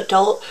 most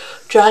adult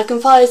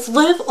dragonflies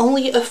live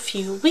only a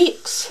few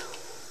weeks.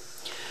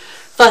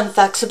 Fun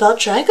facts about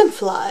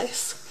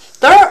dragonflies.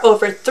 There are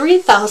over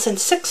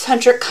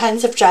 3,600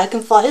 kinds of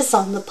dragonflies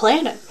on the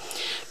planet.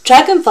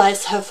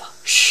 Dragonflies have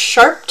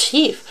sharp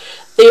teeth.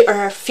 They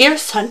are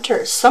fierce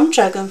hunters. Some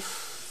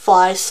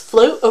dragonflies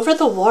float over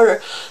the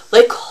water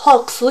like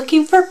hawks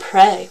looking for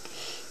prey.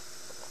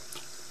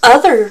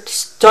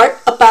 Others dart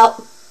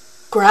about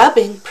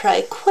grabbing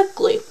prey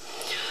quickly.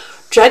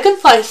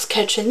 Dragonflies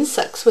catch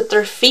insects with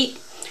their feet.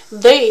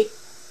 They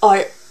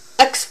are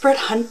expert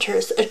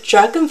hunters. A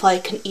dragonfly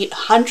can eat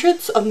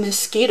hundreds of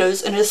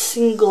mosquitoes in a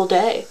single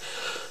day.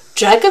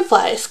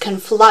 Dragonflies can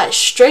fly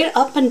straight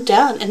up and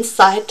down and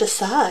side to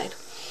side.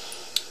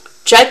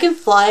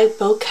 Dragonfly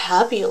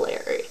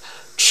vocabulary: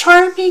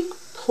 charming,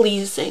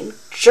 pleasing,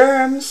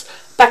 germs,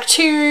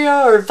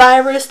 bacteria or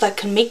virus that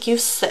can make you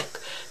sick,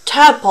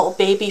 tadpole,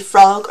 baby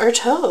frog or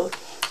toad,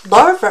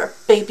 larva,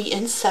 baby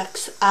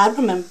insects,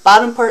 abdomen,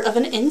 bottom part of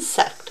an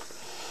insect.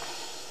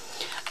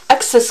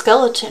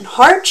 Exoskeleton,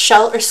 hard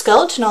shell or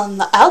skeleton on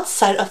the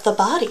outside of the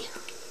body.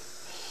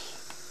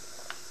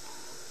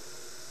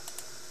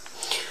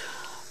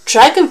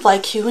 Dragonfly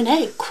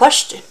Q&A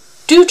question: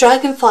 do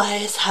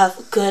dragonflies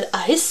have good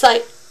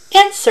eyesight?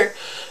 Answer: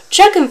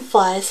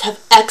 dragonflies have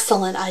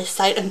excellent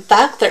eyesight. In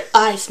fact, their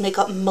eyes make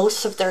up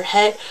most of their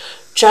head.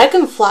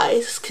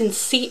 Dragonflies can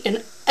see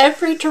in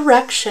every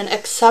direction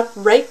except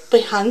right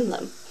behind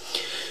them.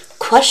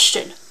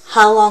 Question: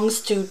 how long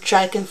do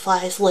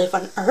dragonflies live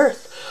on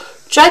Earth?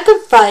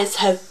 Dragonflies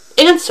have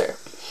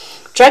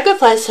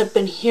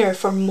been here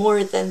for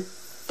more than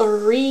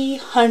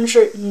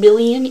 300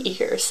 million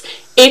years.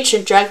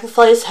 Ancient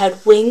dragonflies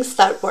had wings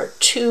that were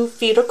 2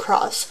 feet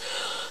across.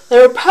 They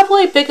were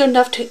probably big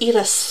enough to eat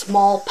a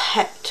small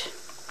pet.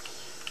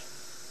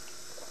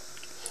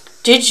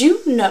 Did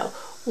you know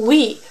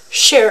we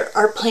share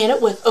our planet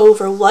with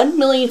over 1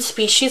 million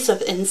species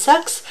of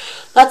insects?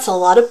 That's a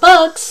lot of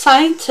bugs.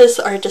 Scientists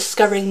are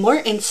discovering more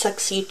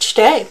insects each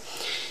day.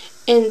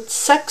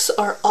 Insects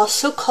are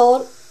also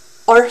called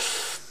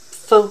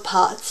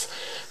arthropods.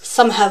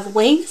 Some have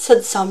wings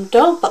and some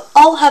don't, but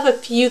all have a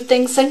few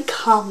things in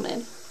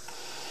common.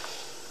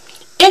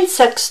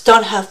 Insects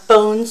don't have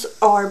bones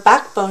or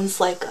backbones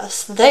like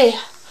us. They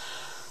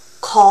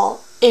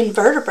call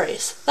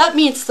invertebrates. That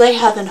means they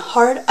have a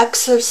hard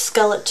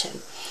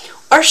exoskeleton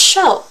or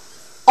shell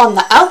on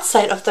the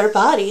outside of their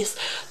bodies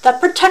that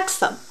protects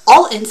them.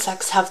 All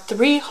insects have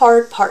 3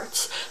 hard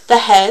parts: the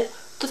head,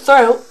 the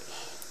throat,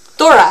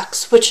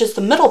 thorax, which is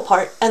the middle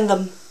part, and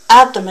the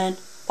abdomen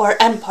or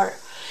end part.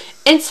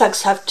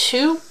 Insects have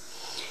 2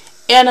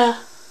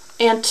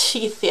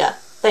 antithea.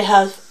 They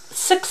have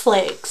 6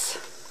 legs.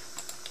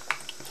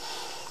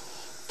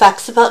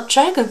 Facts about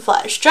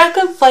dragonflies.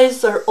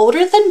 Dragonflies are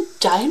older than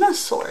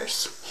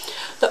dinosaurs.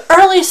 The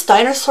earliest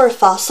dinosaur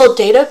fossil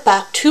dated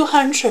back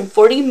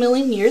 240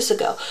 million years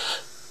ago.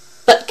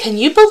 But can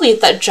you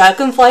believe that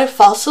dragonfly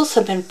fossils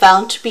have been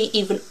found to be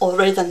even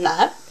older than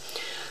that?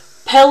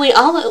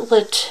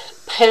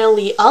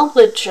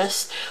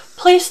 Paleontologists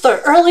placed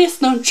the earliest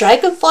known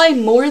dragonfly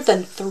more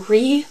than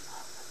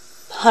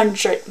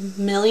 300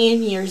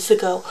 million years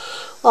ago,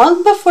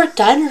 long before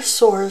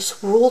dinosaurs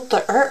ruled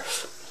the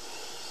earth.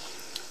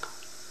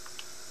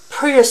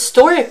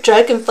 Prehistoric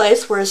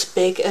dragonflies were as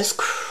big as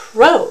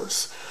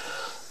crows.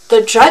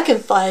 The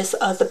dragonflies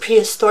of the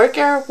prehistoric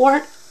era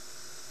weren't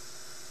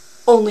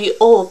only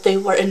old, they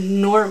were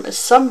enormous.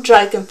 Some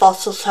dragon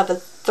fossils have a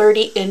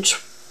 30-inch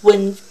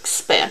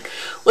wingspan,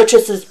 which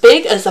is as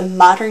big as a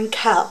modern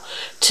cow.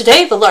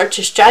 Today, the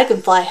largest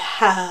dragonfly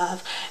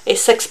have a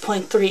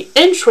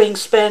 6.3-inch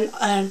wingspan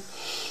and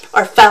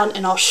are found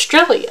in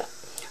Australia.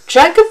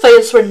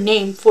 Dragonflies were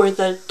named for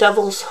the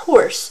devil's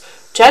horse.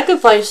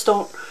 Dragonflies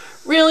don't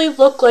really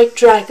look like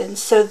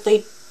dragons, so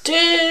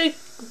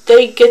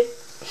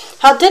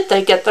how did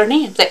they get their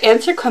name? The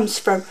answer comes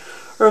from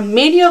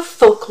Romania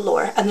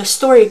folklore, and the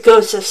story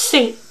goes of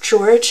St.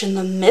 George in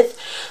the myth.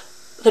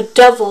 The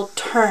devil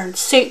turned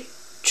St.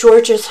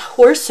 George's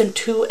horse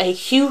into a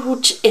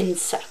huge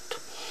insect.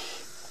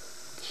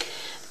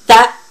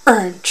 That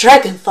earned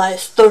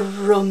dragonflies the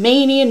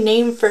Romanian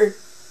name for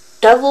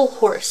devil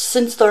horse,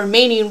 since the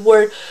Romanian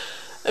word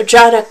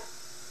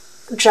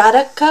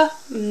Dratica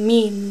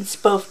means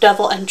both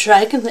devil and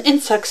dragon. The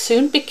insect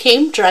soon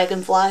became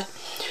dragonfly.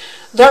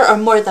 There are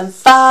more than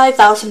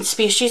 5,000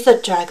 species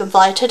of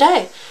dragonfly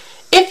today.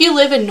 If you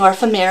live in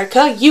North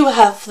America, you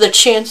have the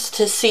chance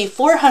to see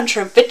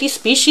 450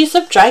 species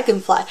of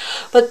dragonfly,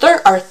 but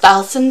there are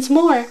thousands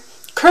more.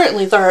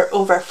 Currently, there are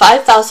over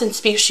 5,000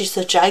 species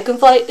of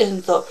dragonfly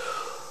in the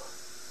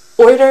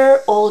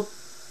order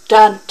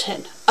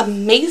Odonton.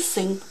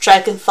 Amazing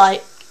dragonfly.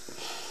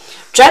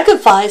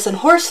 Dragonflies and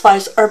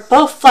horseflies are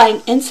both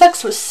flying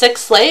insects with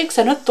 6 legs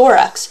and a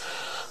thorax.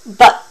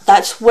 But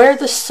that's where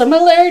the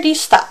similarity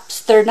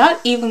stops. They're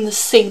not even the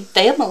same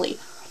family.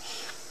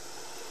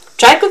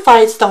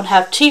 Dragonflies don't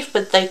have teeth,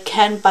 but they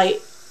can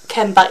bite.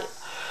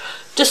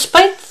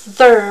 Despite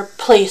their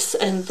place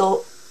in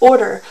the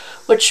order,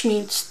 which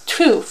means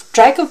tooth,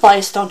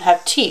 dragonflies don't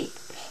have teeth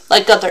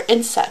like other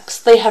insects.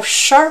 They have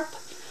sharp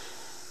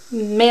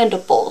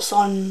mandibles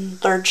on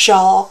their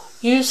jaw,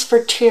 used for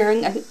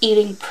tearing and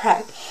eating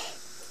prey.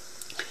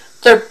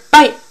 Their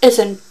bite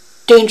isn't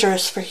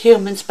dangerous for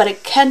humans, but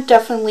it can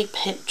definitely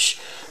pinch.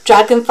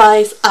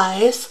 Dragonflies'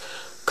 eyes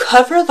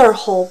cover their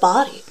whole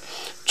body.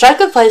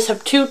 Dragonflies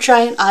have 2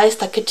 giant eyes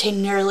that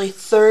contain nearly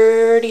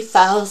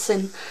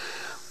 30,000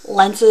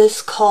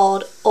 lenses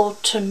called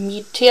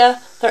ultimedia.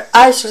 Their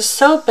eyes are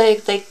so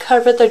big they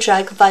cover the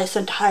dragonfly's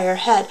entire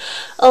head,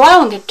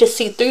 allowing it to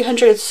see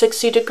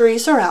 360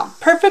 degrees around,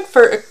 perfect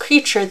for a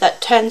creature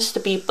that tends to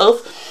be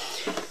both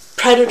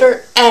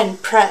predator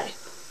and prey.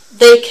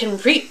 They can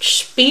reach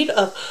speed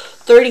of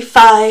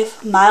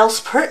 35 miles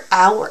per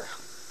hour.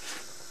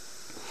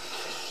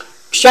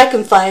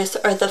 Dragonflies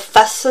are the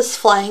fastest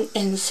flying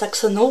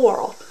insects in the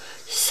world.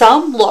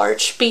 Some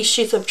large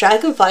species of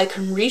dragonfly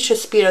can reach a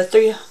speed of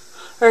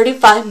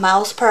 35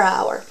 miles per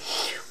hour,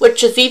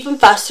 which is even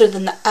faster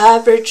than the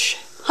average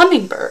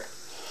hummingbird.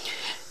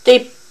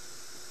 They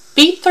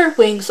beat their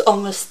wings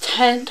almost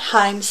 10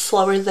 times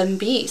slower than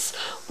bees.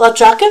 While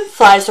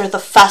dragonflies are the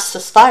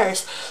fastest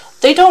flyers,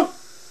 they don't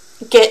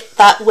get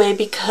that way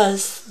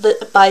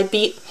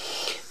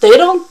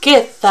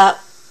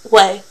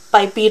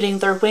by beating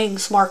their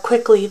wings more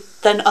quickly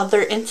than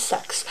other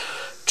insects.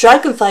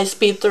 Dragonflies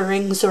beat their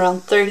wings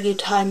around 30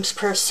 times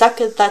per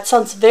second. That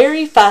sounds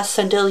very fast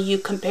until you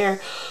compare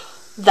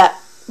that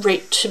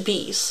rate to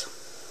bees.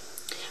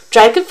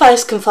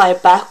 Dragonflies can fly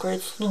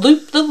backwards,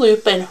 loop the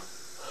loop, and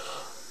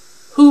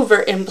hover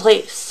in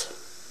place.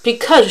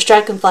 Because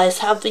dragonflies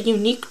have the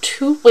unique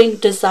 2-wing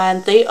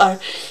design, they are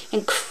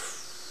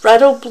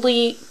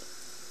incredibly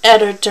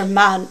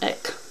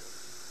aerodynamic.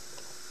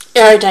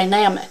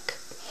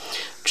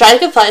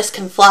 Dragonflies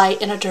can fly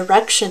in a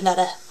direction that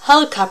a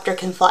helicopter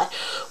can fly,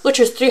 which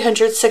is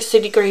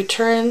 360-degree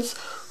turns,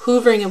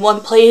 hovering in one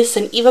place,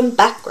 and even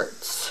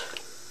backwards.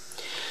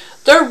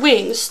 Their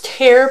wings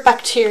tear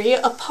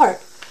bacteria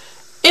apart.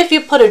 If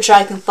you put a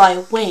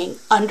dragonfly wing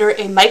under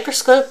a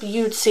microscope,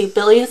 you'd see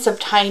billions of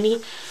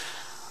tiny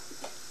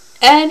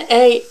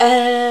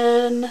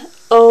NANOS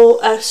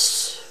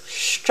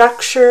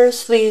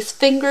structures. These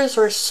fingers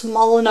are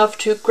small enough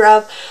to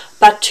grab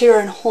bacteria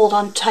and hold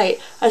on tight.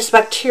 As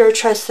bacteria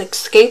tries to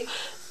escape,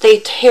 they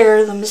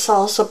tear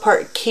themselves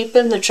apart,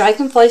 keeping the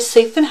dragonfly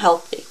safe and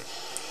healthy.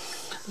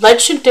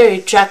 Legendary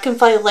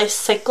dragonfly life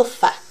cycle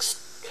facts.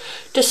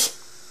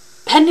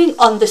 Depending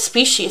on the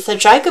species, a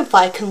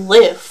dragonfly can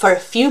live for a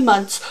few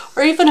months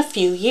or even a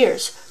few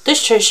years.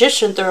 This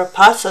transition through a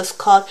process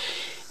called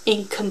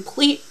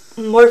incomplete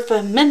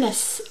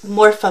morphomenesis.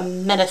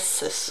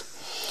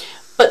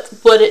 But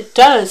what it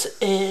does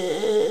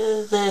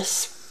is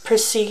this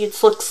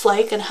proceeds looks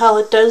like and how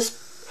it does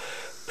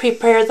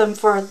prepare them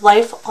for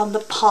life on the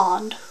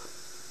pond.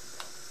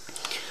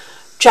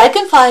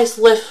 Dragonflies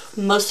live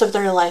most of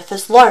their life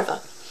as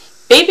larvae.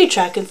 Baby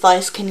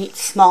dragonflies can eat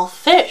small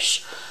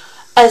fish.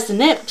 As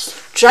nymphs,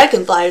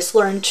 dragonflies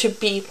learn to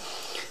be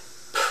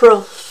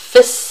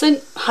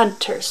proficient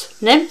hunters.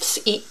 Nymphs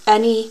eat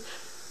any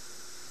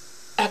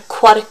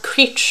aquatic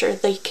creature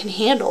they can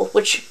handle,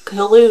 which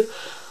include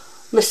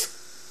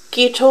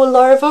mosquito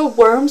larvae,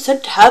 worms,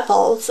 and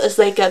tadpoles. As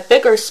they get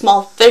bigger,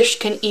 small fish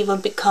can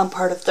even become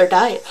part of their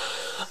diet.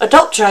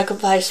 Adult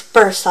dragonflies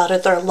burst out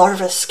of their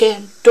larva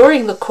skin.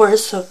 During the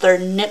course of their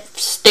nymph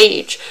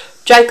stage,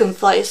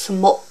 dragonflies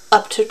molt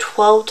up to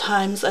 12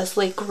 times as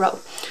they grow.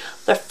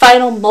 Their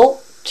final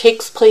molt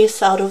takes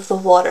place out of the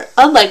water,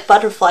 unlike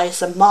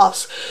butterflies and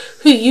moths,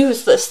 who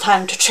use this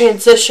time to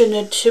transition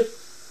into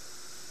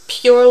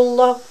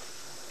puella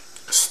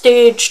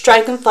stage.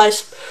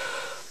 Dragonflies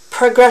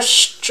progress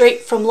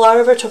straight from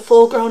larvae to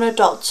full-grown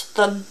adults.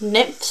 The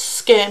nymph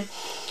skin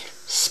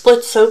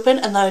splits open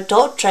and the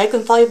adult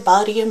dragonfly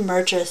body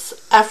emerges.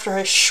 After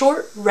a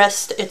short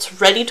rest, it's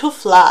ready to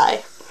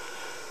fly.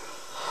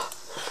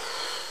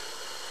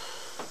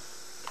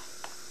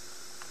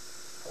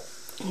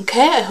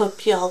 Okay, I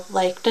hope y'all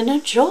liked and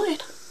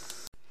enjoyed.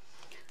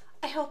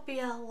 I hope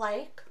y'all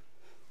like.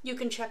 You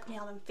can check me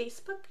out on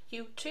Facebook,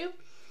 YouTube,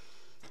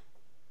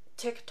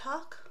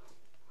 TikTok.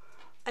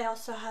 I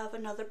also have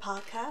another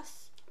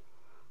podcast.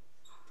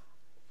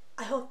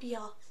 I hope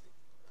y'all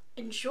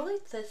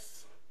enjoyed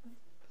this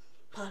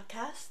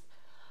podcast.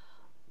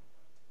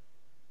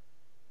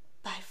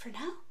 Bye for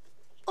now.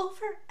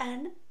 Over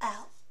and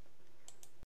out.